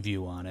and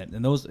view on it.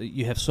 And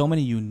you have so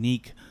many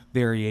unique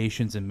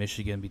variations in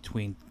Michigan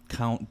between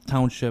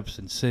townships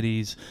and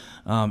cities,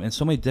 and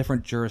so many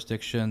different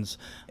jurisdictions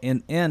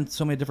and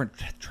so many different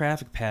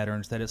traffic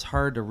patterns that it's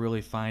hard to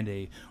really find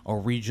a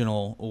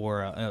regional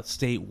or a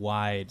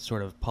statewide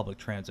sort of public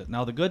transit.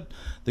 Now, the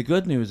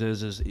good news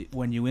is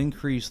when you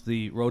increase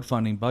the road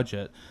funding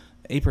budget,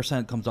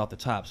 8% comes off the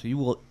top, so you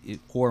will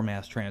for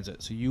mass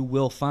transit. So you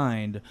will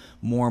find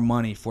more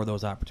money for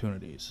those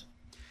opportunities.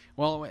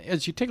 Well,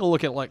 as you take a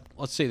look at, like,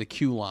 let's say the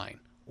Q line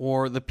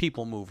or the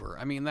People Mover,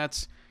 I mean,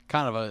 that's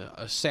kind of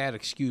a sad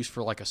excuse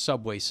for like a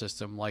subway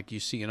system like you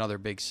see in other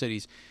big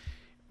cities.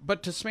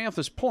 But to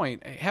Samantha's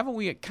point, haven't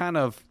we kind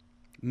of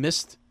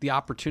missed the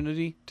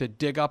opportunity to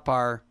dig up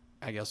our,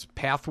 I guess,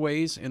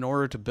 pathways in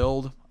order to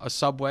build a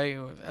subway?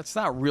 That's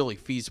not really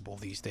feasible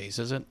these days,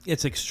 is it?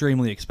 It's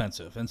extremely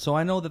expensive. And so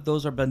I know that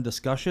those have been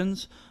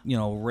discussions,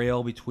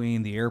 rail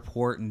between the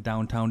airport and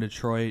downtown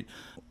Detroit,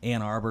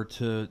 Ann Arbor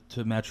to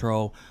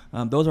Metro.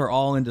 Those are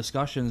all in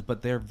discussions,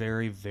 but they're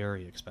very,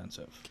 very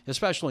expensive.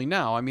 Especially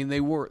now. I mean,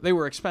 they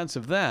were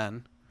expensive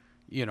then,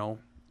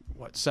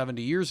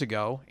 70 years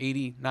ago,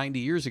 80, 90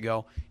 years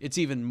ago. It's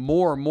even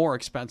more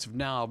expensive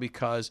now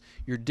because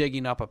you're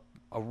digging up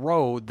a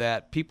road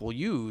that people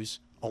use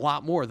a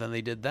lot more than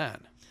they did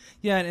then.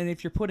 Yeah, and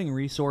if you're putting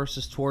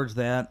resources towards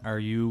that, are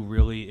you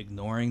really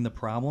ignoring the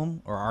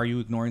problem? Or are you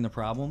ignoring the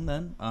problem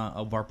then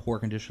of our poor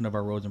condition of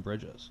our roads and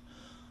bridges?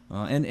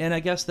 And I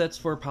guess that's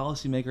for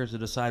policymakers to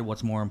decide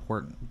what's more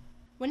important.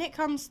 When it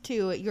comes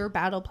to your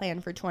battle plan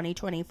for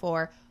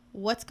 2024,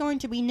 what's going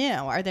to be new?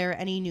 Are there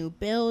any new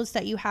bills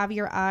that you have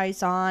your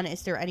eyes on?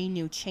 Is there any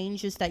new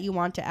changes that you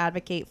want to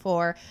advocate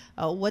for?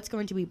 What's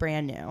going to be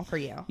brand new for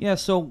you? Yeah,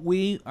 so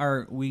we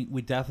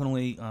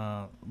definitely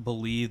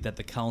believe that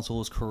the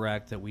council is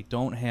correct, that we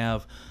don't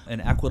have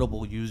an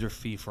equitable user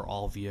fee for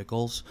all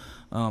vehicles.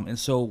 And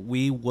so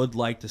we would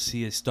like to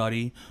see a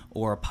study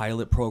or a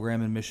pilot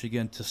program in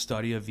Michigan to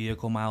study a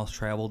vehicle miles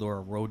traveled or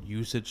a road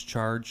usage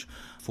charge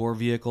for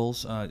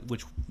vehicles,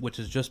 which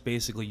is just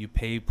basically you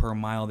pay per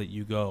mile that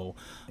you go,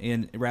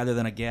 and rather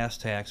than a gas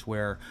tax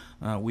where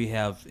we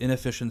have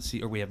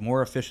inefficiency or we have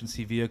more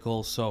efficiency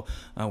vehicles, so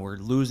we're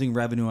losing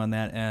revenue on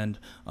that end.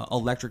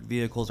 Electric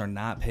vehicles are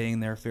not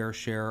paying their fair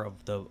share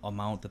of the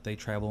amount that they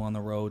travel on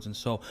the roads, and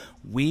so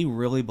we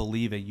really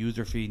believe a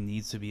user fee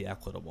needs to be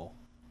equitable.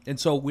 And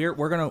so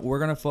we're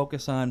gonna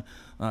focus on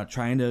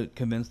trying to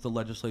convince the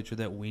legislature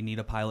that we need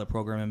a pilot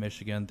program in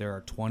Michigan. There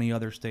are 20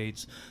 other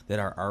states that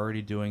are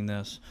already doing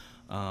this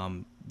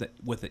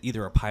with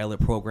either a pilot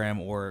program,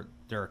 or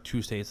there are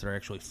 2 states that are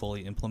actually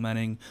fully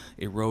implementing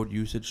a road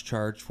usage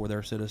charge for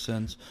their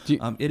citizens.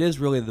 It is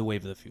really the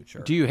wave of the future.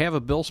 Do you have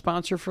a bill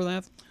sponsor for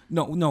that?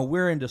 No,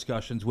 we're in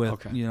discussions with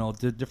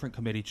the different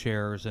committee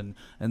chairs and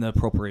the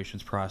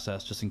appropriations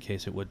process, just in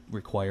case it would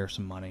require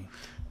some money.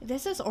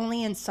 This is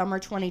only in summer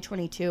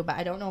 2022, but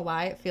I don't know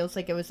why it feels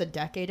like it was a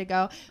decade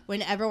ago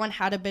when everyone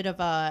had a bit of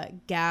a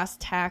gas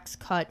tax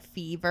cut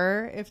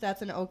fever, if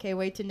that's an okay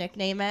way to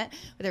nickname it.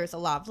 There was a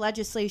lot of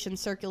legislation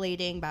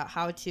circulating about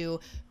how to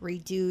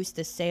reduce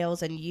the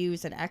sales and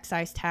use an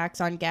excise tax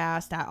on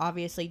gas. That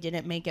obviously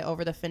didn't make it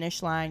over the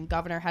finish line.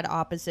 Governor had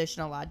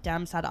opposition. A lot of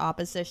Dems had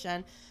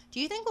opposition. Do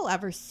you think we'll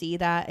ever see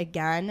that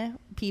again?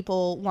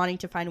 People wanting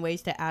to find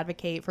ways to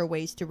advocate for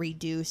ways to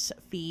reduce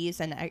fees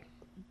and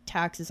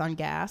taxes on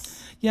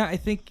gas? Yeah, I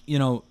think,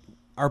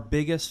 our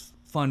biggest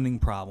funding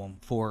problem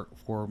for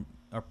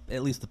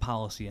at least the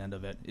policy end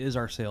of it is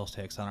our sales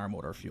tax on our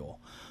motor fuel.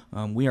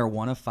 We are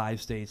one of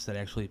 5 states that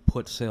actually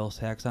put sales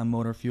tax on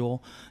motor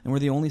fuel, and we're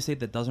the only state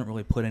that doesn't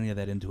really put any of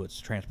that into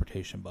its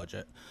transportation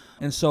budget.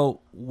 And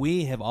so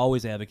we have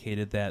always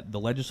advocated that the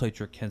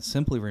legislature can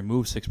simply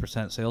remove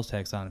 6% sales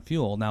tax on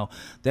fuel. Now,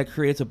 that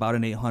creates about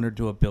an $800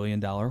 to $1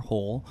 billion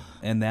hole,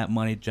 and that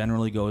money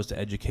generally goes to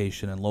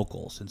education and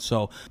locals. And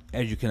so,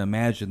 as you can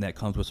imagine, that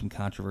comes with some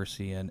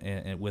controversy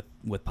and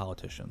with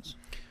politicians.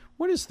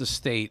 What is the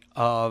state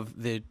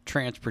of the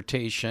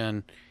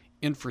transportation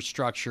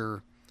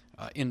infrastructure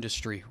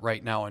industry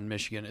right now in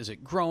Michigan? Is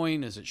it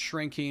growing? Is it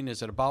shrinking?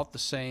 Is it about the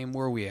same?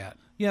 Where are we at?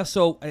 Yeah,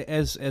 so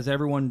as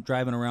everyone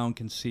driving around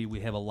can see, we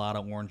have a lot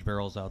of orange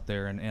barrels out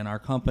there, and our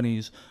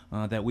companies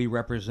that we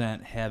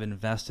represent have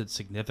invested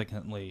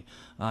significantly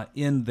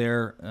in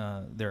their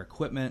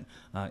equipment,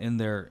 in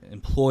their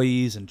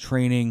employees and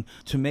training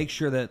to make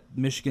sure that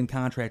Michigan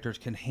contractors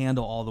can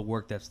handle all the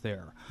work that's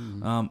there.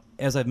 Mm-hmm.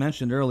 As I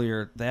mentioned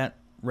earlier, that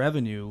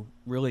revenue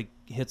really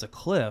hits a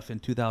cliff in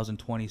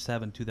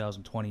 2027,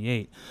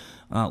 2028,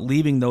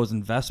 leaving those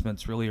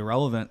investments really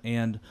irrelevant.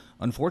 And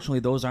unfortunately,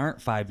 those aren't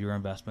 5-year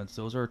investments;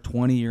 those are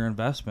 20-year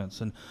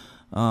investments. And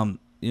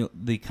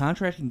the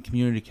contracting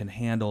community can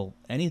handle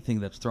anything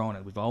that's thrown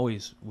at. We've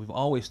always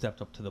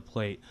stepped up to the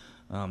plate.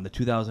 The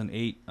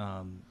 2008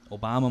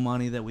 Obama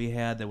money that we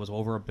had, that was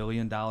over $1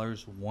 billion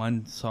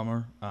one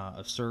summer,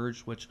 a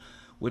surge, which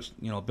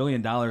 $1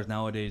 billion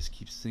nowadays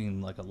keeps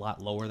seeming like a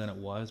lot lower than it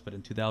was, but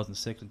in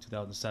 2006 and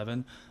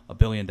 2007, $1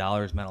 billion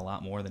meant a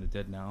lot more than it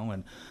did now.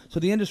 And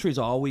so the industry's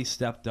always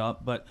stepped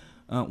up, but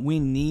we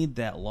need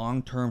that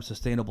long-term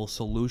sustainable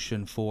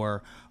solution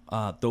for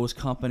those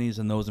companies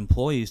and those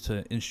employees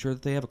to ensure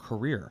that they have a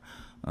career.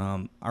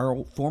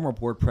 Our former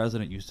board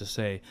president used to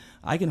say,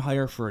 I can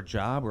hire for a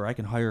job or I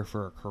can hire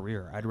for a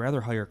career. I'd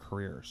rather hire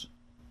careers.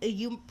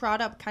 You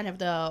brought up kind of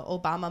the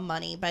Obama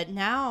money, but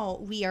now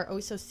we are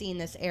also seeing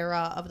this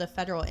era of the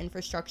Federal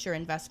Infrastructure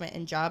Investment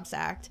and Jobs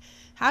Act.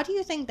 How do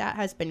you think that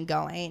has been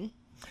going?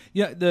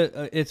 Yeah,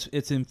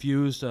 it's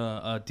infused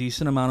a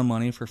decent amount of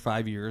money for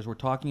 5 years. We're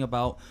talking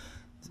about,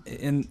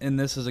 and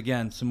this is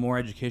again some more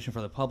education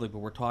for the public, but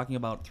we're talking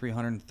about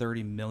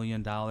 $330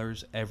 million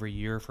every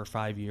year for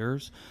 5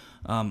 years.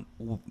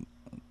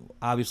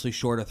 Obviously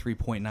short of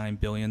 $3.9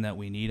 billion that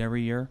we need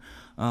every year.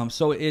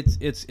 So it's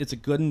a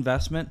good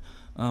investment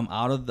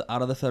out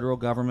of the federal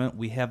government.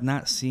 We have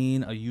not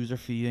seen a user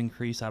fee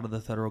increase out of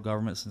the federal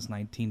government since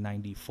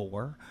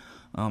 1994.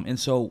 And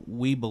so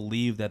we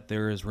believe that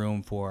there is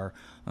room for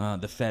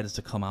the feds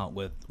to come out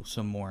with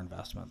some more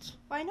investments.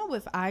 Well, I know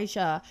with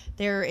Asia,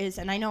 there is,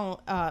 and I know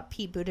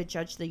Pete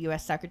Buttigieg, the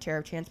U.S. Secretary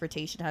of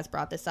Transportation, has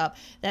brought this up,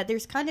 that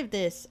there's kind of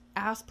this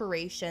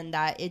aspiration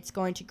that it's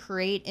going to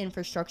create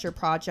infrastructure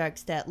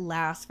projects that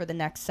last for the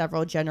next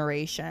several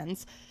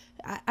generations.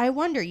 I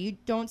wonder, you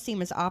don't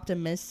seem as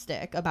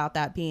optimistic about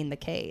that being the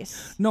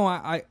case. No,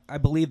 I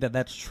believe that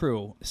that's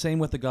true. Same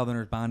with the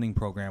governor's bonding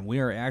program. We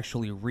are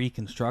actually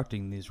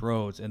reconstructing these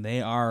roads, and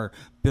they are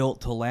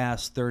built to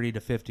last 30 to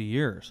 50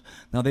 years.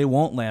 Now, they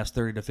won't last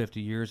 30 to 50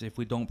 years if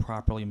we don't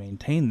properly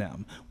maintain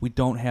them. We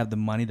don't have the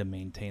money to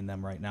maintain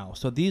them right now.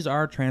 So these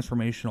are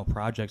transformational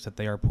projects that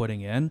they are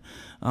putting in.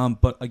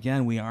 But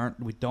again, we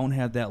don't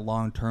have that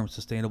long-term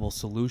sustainable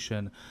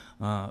solution,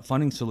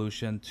 funding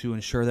solution to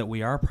ensure that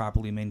we are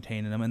properly maintaining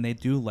them, and they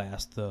do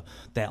last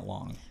that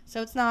long.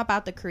 So it's not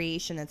about the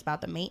creation, it's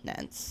about the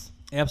maintenance.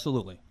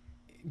 Absolutely.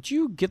 Do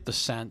you get the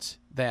sense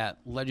that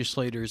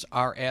legislators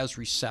are as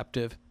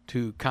receptive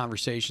to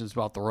conversations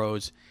about the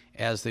roads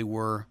as they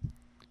were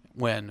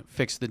when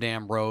Fix the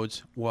Damn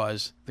Roads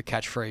was the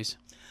catchphrase?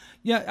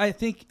 Yeah, I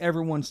think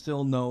everyone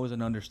still knows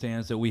and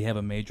understands that we have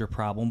a major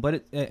problem,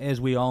 but as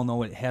we all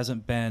know, it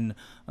hasn't been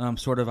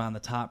sort of on the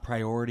top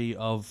priority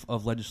of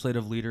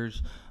legislative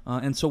leaders.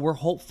 And so we're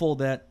hopeful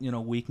that,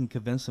 we can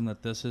convince them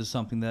that this is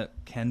something that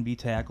can be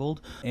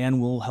tackled and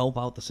will help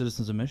out the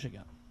citizens of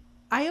Michigan.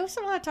 I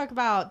also want to talk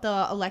about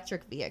the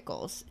electric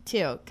vehicles,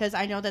 too, because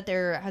I know that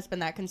there has been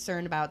that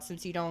concern about,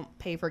 since you don't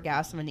pay for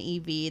gas of an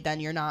EV, then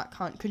you're not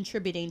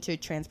contributing to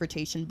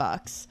transportation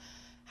bucks.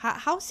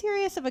 How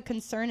serious of a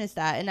concern is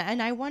that?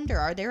 And I wonder,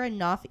 are there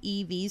enough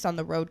EVs on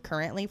the road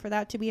currently for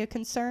that to be a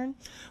concern?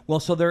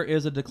 Well, so there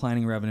is a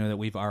declining revenue that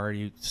we've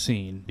already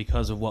seen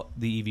because of what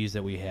the EVs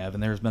that we have.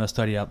 And there's been a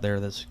study out there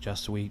that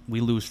suggests we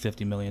lose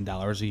 $50 million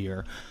a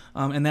year.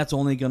 And that's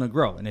only going to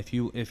grow. And if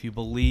you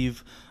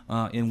believe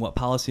in what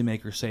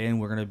policymakers say, and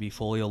we're going to be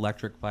fully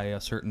electric by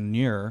a certain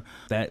year,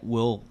 that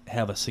will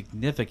have a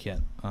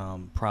significant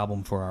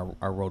problem for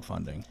our road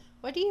funding.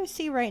 What do you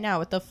see right now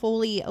with the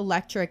fully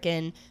electric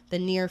in the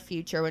near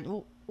future?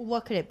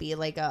 What could it be?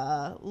 Like,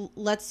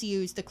 let's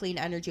use the clean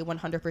energy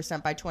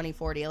 100% by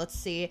 2040. Let's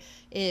see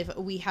if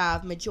we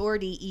have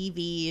majority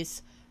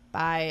EVs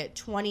by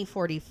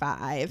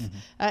 2045. Mm-hmm.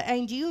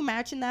 And do you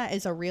imagine that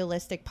as a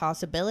realistic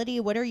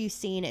possibility? What are you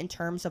seeing in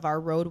terms of our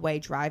roadway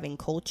driving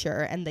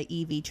culture and the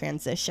EV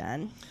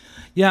transition?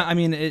 Yeah, I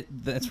mean,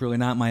 that's really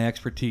not my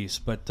expertise,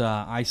 but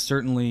I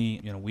certainly,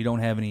 we don't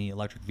have any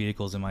electric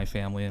vehicles in my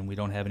family, and we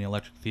don't have any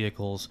electric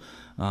vehicles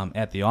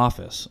at the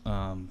office.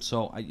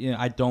 So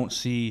I don't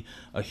see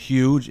a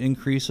huge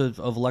increase of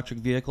electric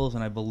vehicles,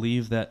 and I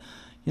believe that,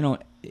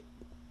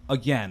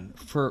 again,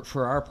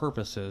 for our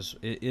purposes,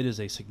 it is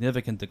a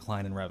significant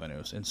decline in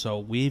revenues. And so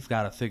we've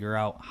got to figure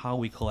out how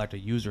we collect a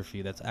user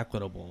fee that's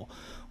equitable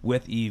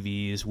with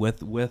EVs,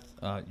 with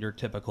your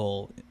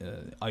typical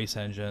ICE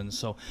engines.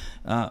 So,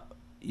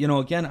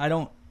 again, I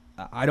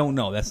don't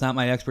know. That's not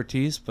my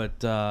expertise,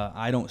 but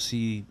I don't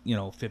see,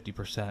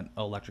 50%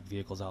 electric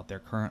vehicles out there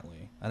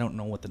currently. I don't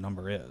know what the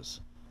number is.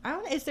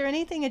 Is there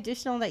anything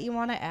additional that you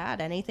want to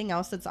add? Anything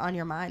else that's on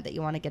your mind that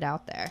you want to get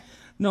out there?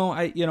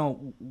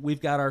 No, we've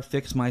got our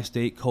Fix My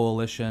State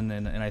coalition,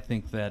 and I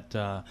think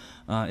that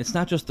it's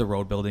not just the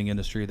road building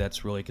industry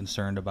that's really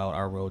concerned about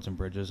our roads and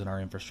bridges and our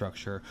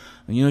infrastructure.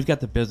 And, you've got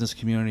the business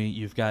community,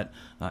 you've got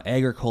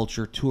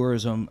agriculture,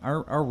 tourism.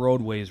 Our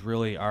roadways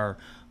really are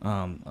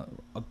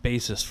a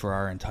basis for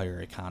our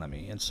entire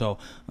economy. And so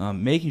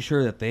making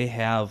sure that they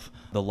have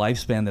the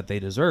lifespan that they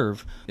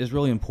deserve is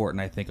really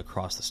important, I think,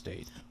 across the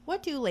state.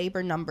 What do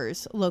labor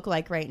numbers look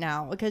like right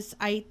now? Because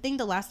I think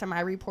the last time I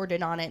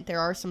reported on it, there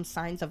are some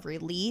signs of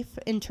relief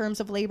in terms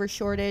of labor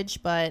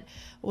shortage, but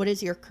what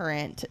is your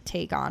current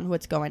take on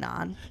what's going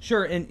on?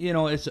 Sure, and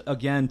it's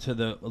again to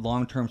the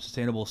long-term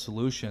sustainable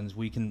solutions.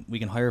 We can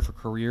hire for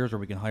careers or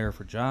we can hire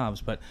for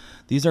jobs, but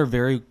these are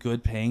very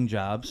good paying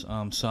jobs.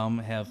 Some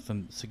have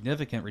some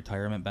significant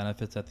retirement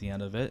benefits at the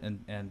end of it,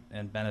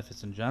 and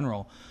benefits in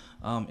general.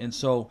 And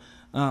so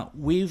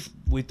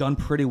we've done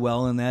pretty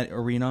well in that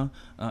arena.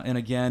 And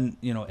again,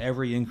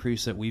 every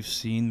increase that we've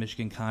seen,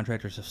 Michigan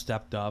contractors have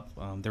stepped up.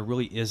 There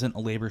really isn't a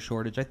labor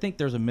shortage. I think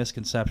there's a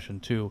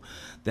misconception too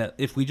that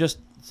if we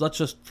let's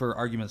just for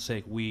argument's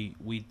sake,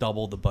 we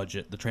double the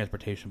budget, the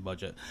transportation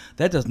budget.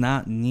 That does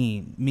not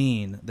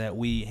mean that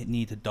we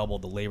need to double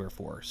the labor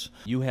force.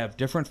 You have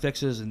different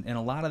fixes, and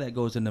a lot of that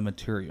goes into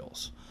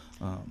materials.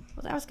 Well,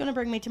 that was going to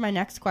bring me to my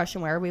next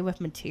question. Where are we with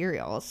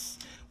materials?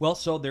 Well,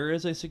 so there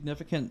is a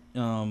significant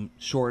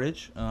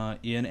shortage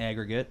in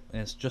aggregate,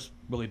 and it's just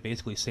really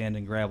basically sand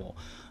and gravel.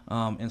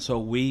 And so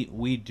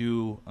we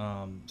do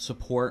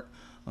support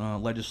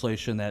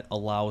legislation that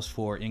allows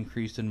for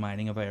increase in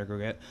mining of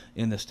aggregate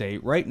in the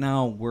state. Right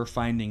now, we're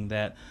finding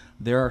that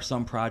there are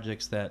some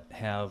projects that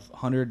have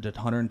 100 to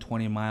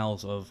 120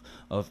 miles of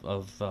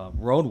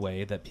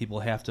roadway that people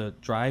have to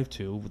drive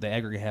to, the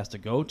aggregate has to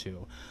go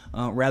to,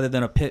 rather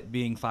than a pit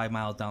being 5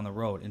 miles down the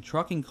road. And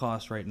trucking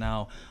costs right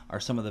now are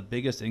some of the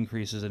biggest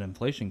increases in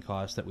inflation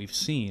costs that we've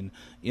seen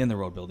in the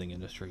road building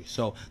industry.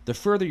 So the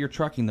further you're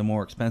trucking, the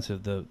more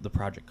expensive the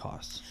project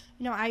costs.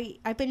 You know,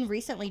 I've been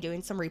recently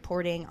doing some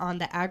reporting on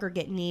the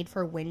aggregate need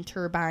for wind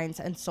turbines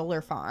and solar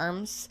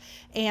farms.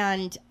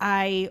 And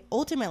I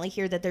ultimately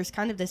hear that there's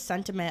kind of this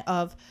sentiment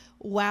of,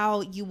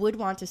 while you would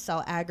want to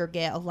sell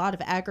aggregate, a lot of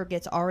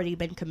aggregate's already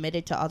been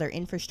committed to other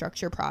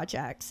infrastructure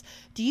projects.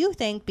 Do you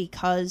think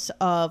because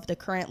of the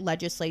current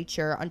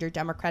legislature under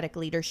Democratic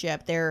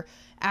leadership, their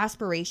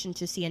aspiration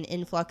to see an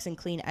influx in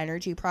clean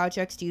energy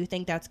projects, do you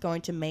think that's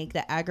going to make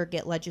the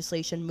aggregate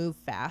legislation move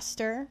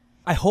faster?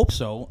 I hope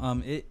so.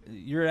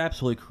 You're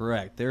absolutely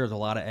correct. There's a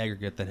lot of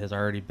aggregate that has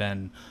already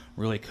been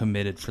really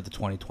committed for the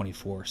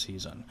 2024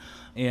 season.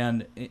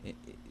 And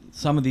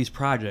some of these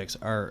projects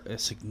are a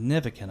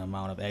significant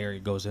amount of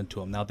aggregate goes into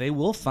them. Now, they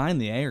will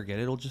find the aggregate.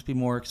 It'll just be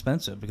more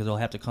expensive because it'll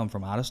have to come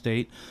from out of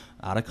state,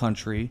 out of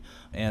country,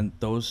 and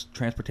those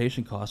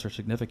transportation costs are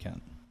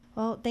significant.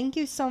 Well, thank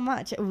you so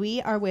much.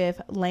 We are with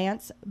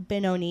Lance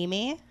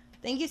Binoniemi.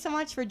 Thank you so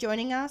much for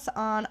joining us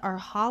on our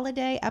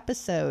holiday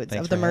episodes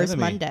of the MIRS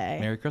Monday.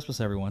 Merry Christmas,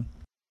 everyone.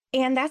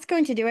 And that's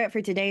going to do it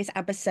for today's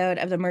episode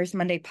of the MIRS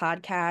Monday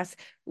podcast.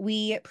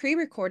 We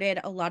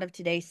pre-recorded a lot of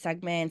today's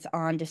segments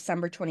on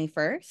December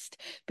 21st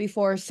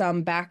before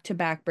some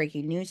back-to-back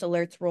breaking news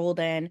alerts rolled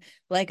in,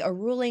 like a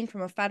ruling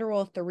from a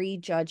federal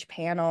 3-judge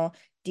panel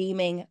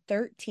deeming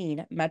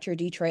 13 Metro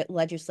Detroit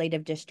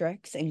legislative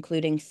districts,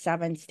 including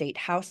 7 state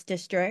House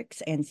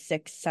districts and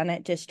 6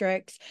 Senate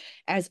districts,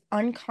 as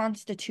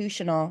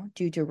unconstitutional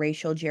due to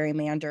racial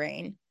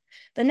gerrymandering.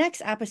 The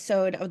next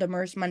episode of the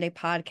MIRS Monday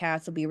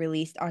podcast will be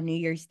released on New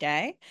Year's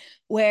Day,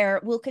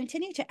 where we'll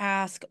continue to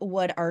ask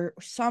what are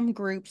some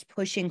groups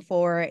pushing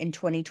for in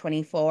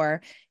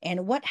 2024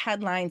 and what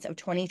headlines of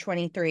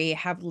 2023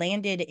 have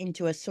landed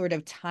into a sort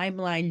of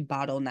timeline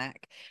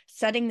bottleneck,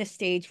 setting the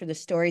stage for the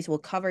stories we'll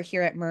cover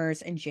here at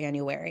MIRS in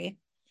January.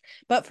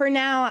 But for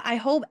now, I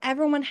hope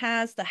everyone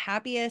has the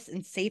happiest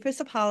and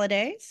safest of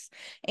holidays,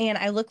 and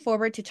I look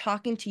forward to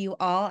talking to you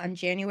all on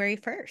January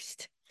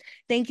 1st.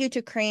 Thank you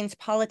to Crains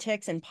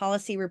politics and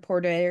policy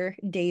reporter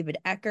David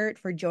Eggert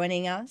for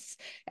joining us,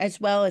 as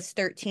well as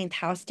 13th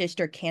House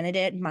District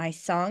candidate Mai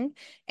Xiong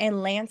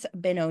and Lance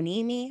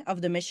Binoniemi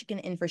of the Michigan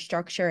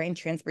Infrastructure and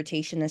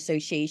Transportation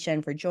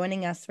Association for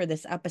joining us for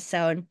this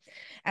episode.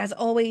 As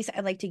always,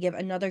 I'd like to give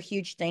another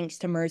huge thanks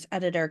to MIRS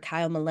editor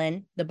Kyle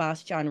Malin, the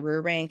boss John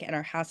Rurank, and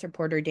our House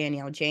reporter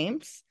Danielle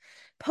James.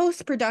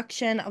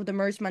 Post-production of the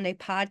MIRS Monday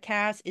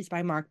podcast is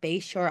by Mark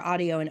Bayshore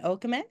Audio in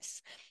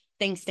Okemos.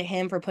 Thanks to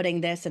him for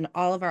putting this and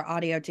all of our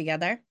audio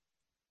together.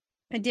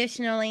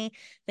 Additionally,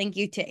 thank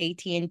you to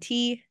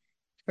AT&T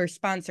for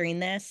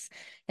sponsoring this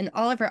and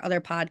all of our other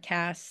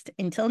podcasts.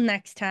 Until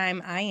next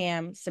time, I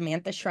am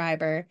Samantha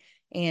Schreiber,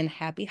 and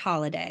happy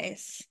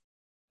holidays.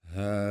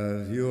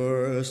 Have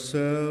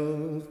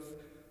yourself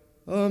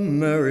a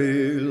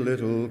merry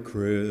little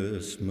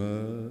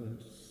Christmas.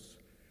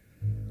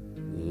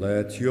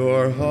 Let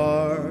your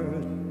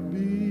heart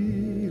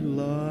be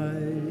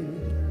light.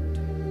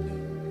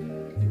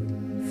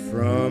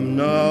 From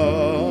now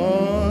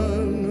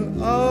on,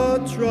 our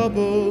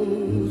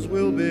troubles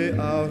will be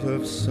out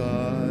of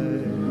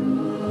sight.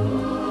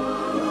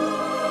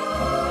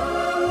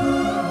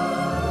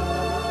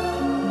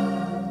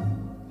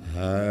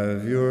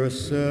 Have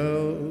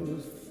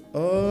yourself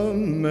a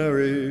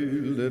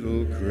merry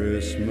little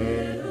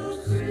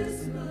Christmas.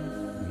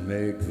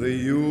 Make the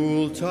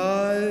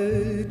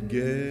Yuletide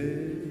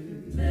gay.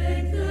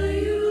 Make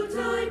the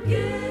Yuletide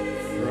gay.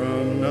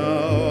 From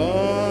now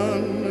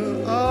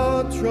on,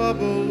 our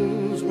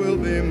troubles will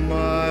be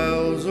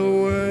miles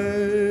away.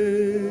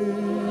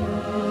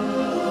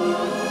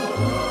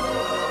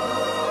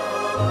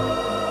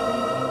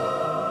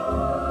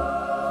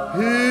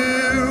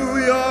 Here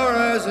we are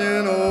as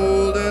in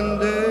olden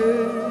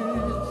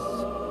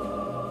days,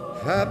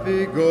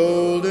 happy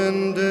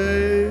golden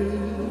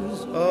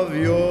days of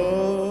yore.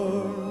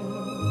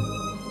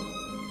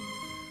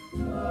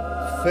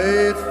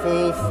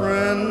 Faithful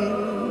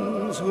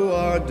friends who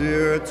are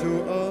dear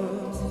to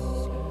us,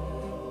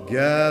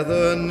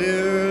 gather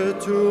near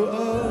to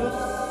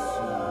us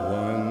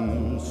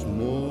once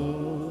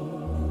more.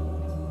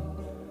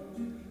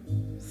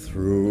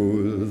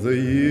 Through the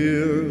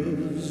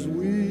years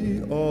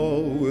we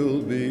all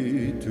will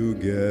be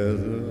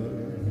together,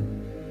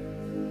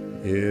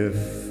 if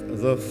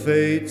the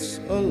fates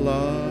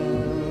allow.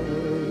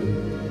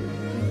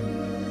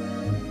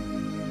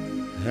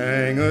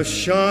 Hang a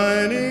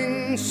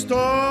shining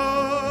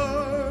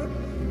star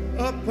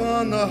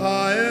upon the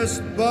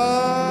highest bough,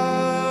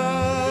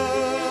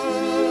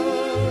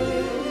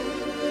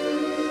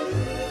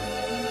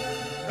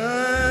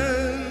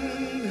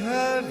 and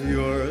have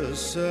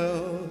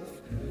yourself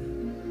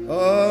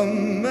a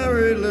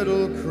merry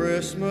little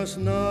Christmas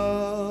now.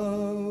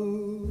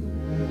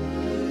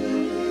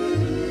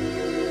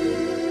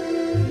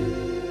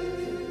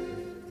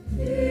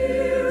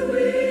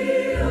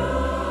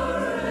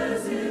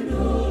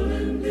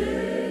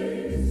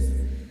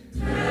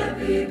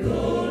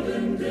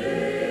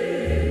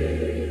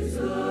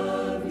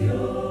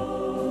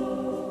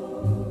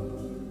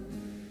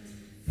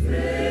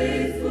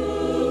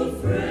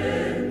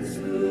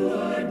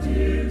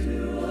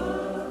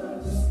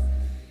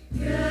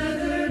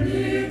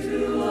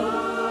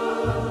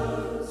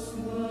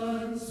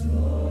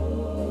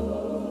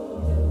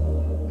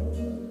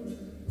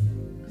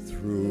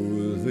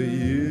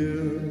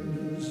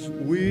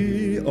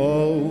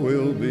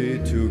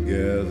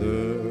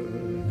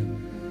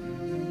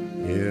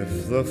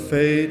 The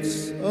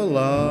fates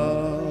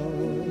allow,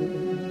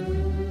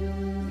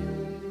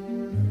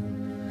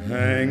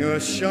 hang a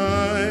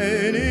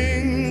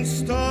shining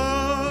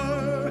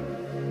star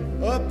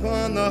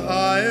upon the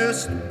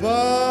highest bough,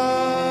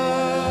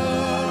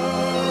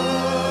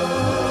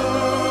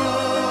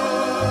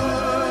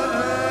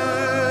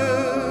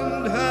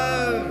 and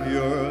have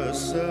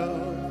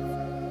yourself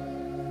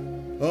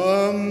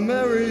a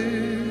merry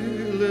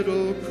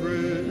little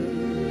Christmas.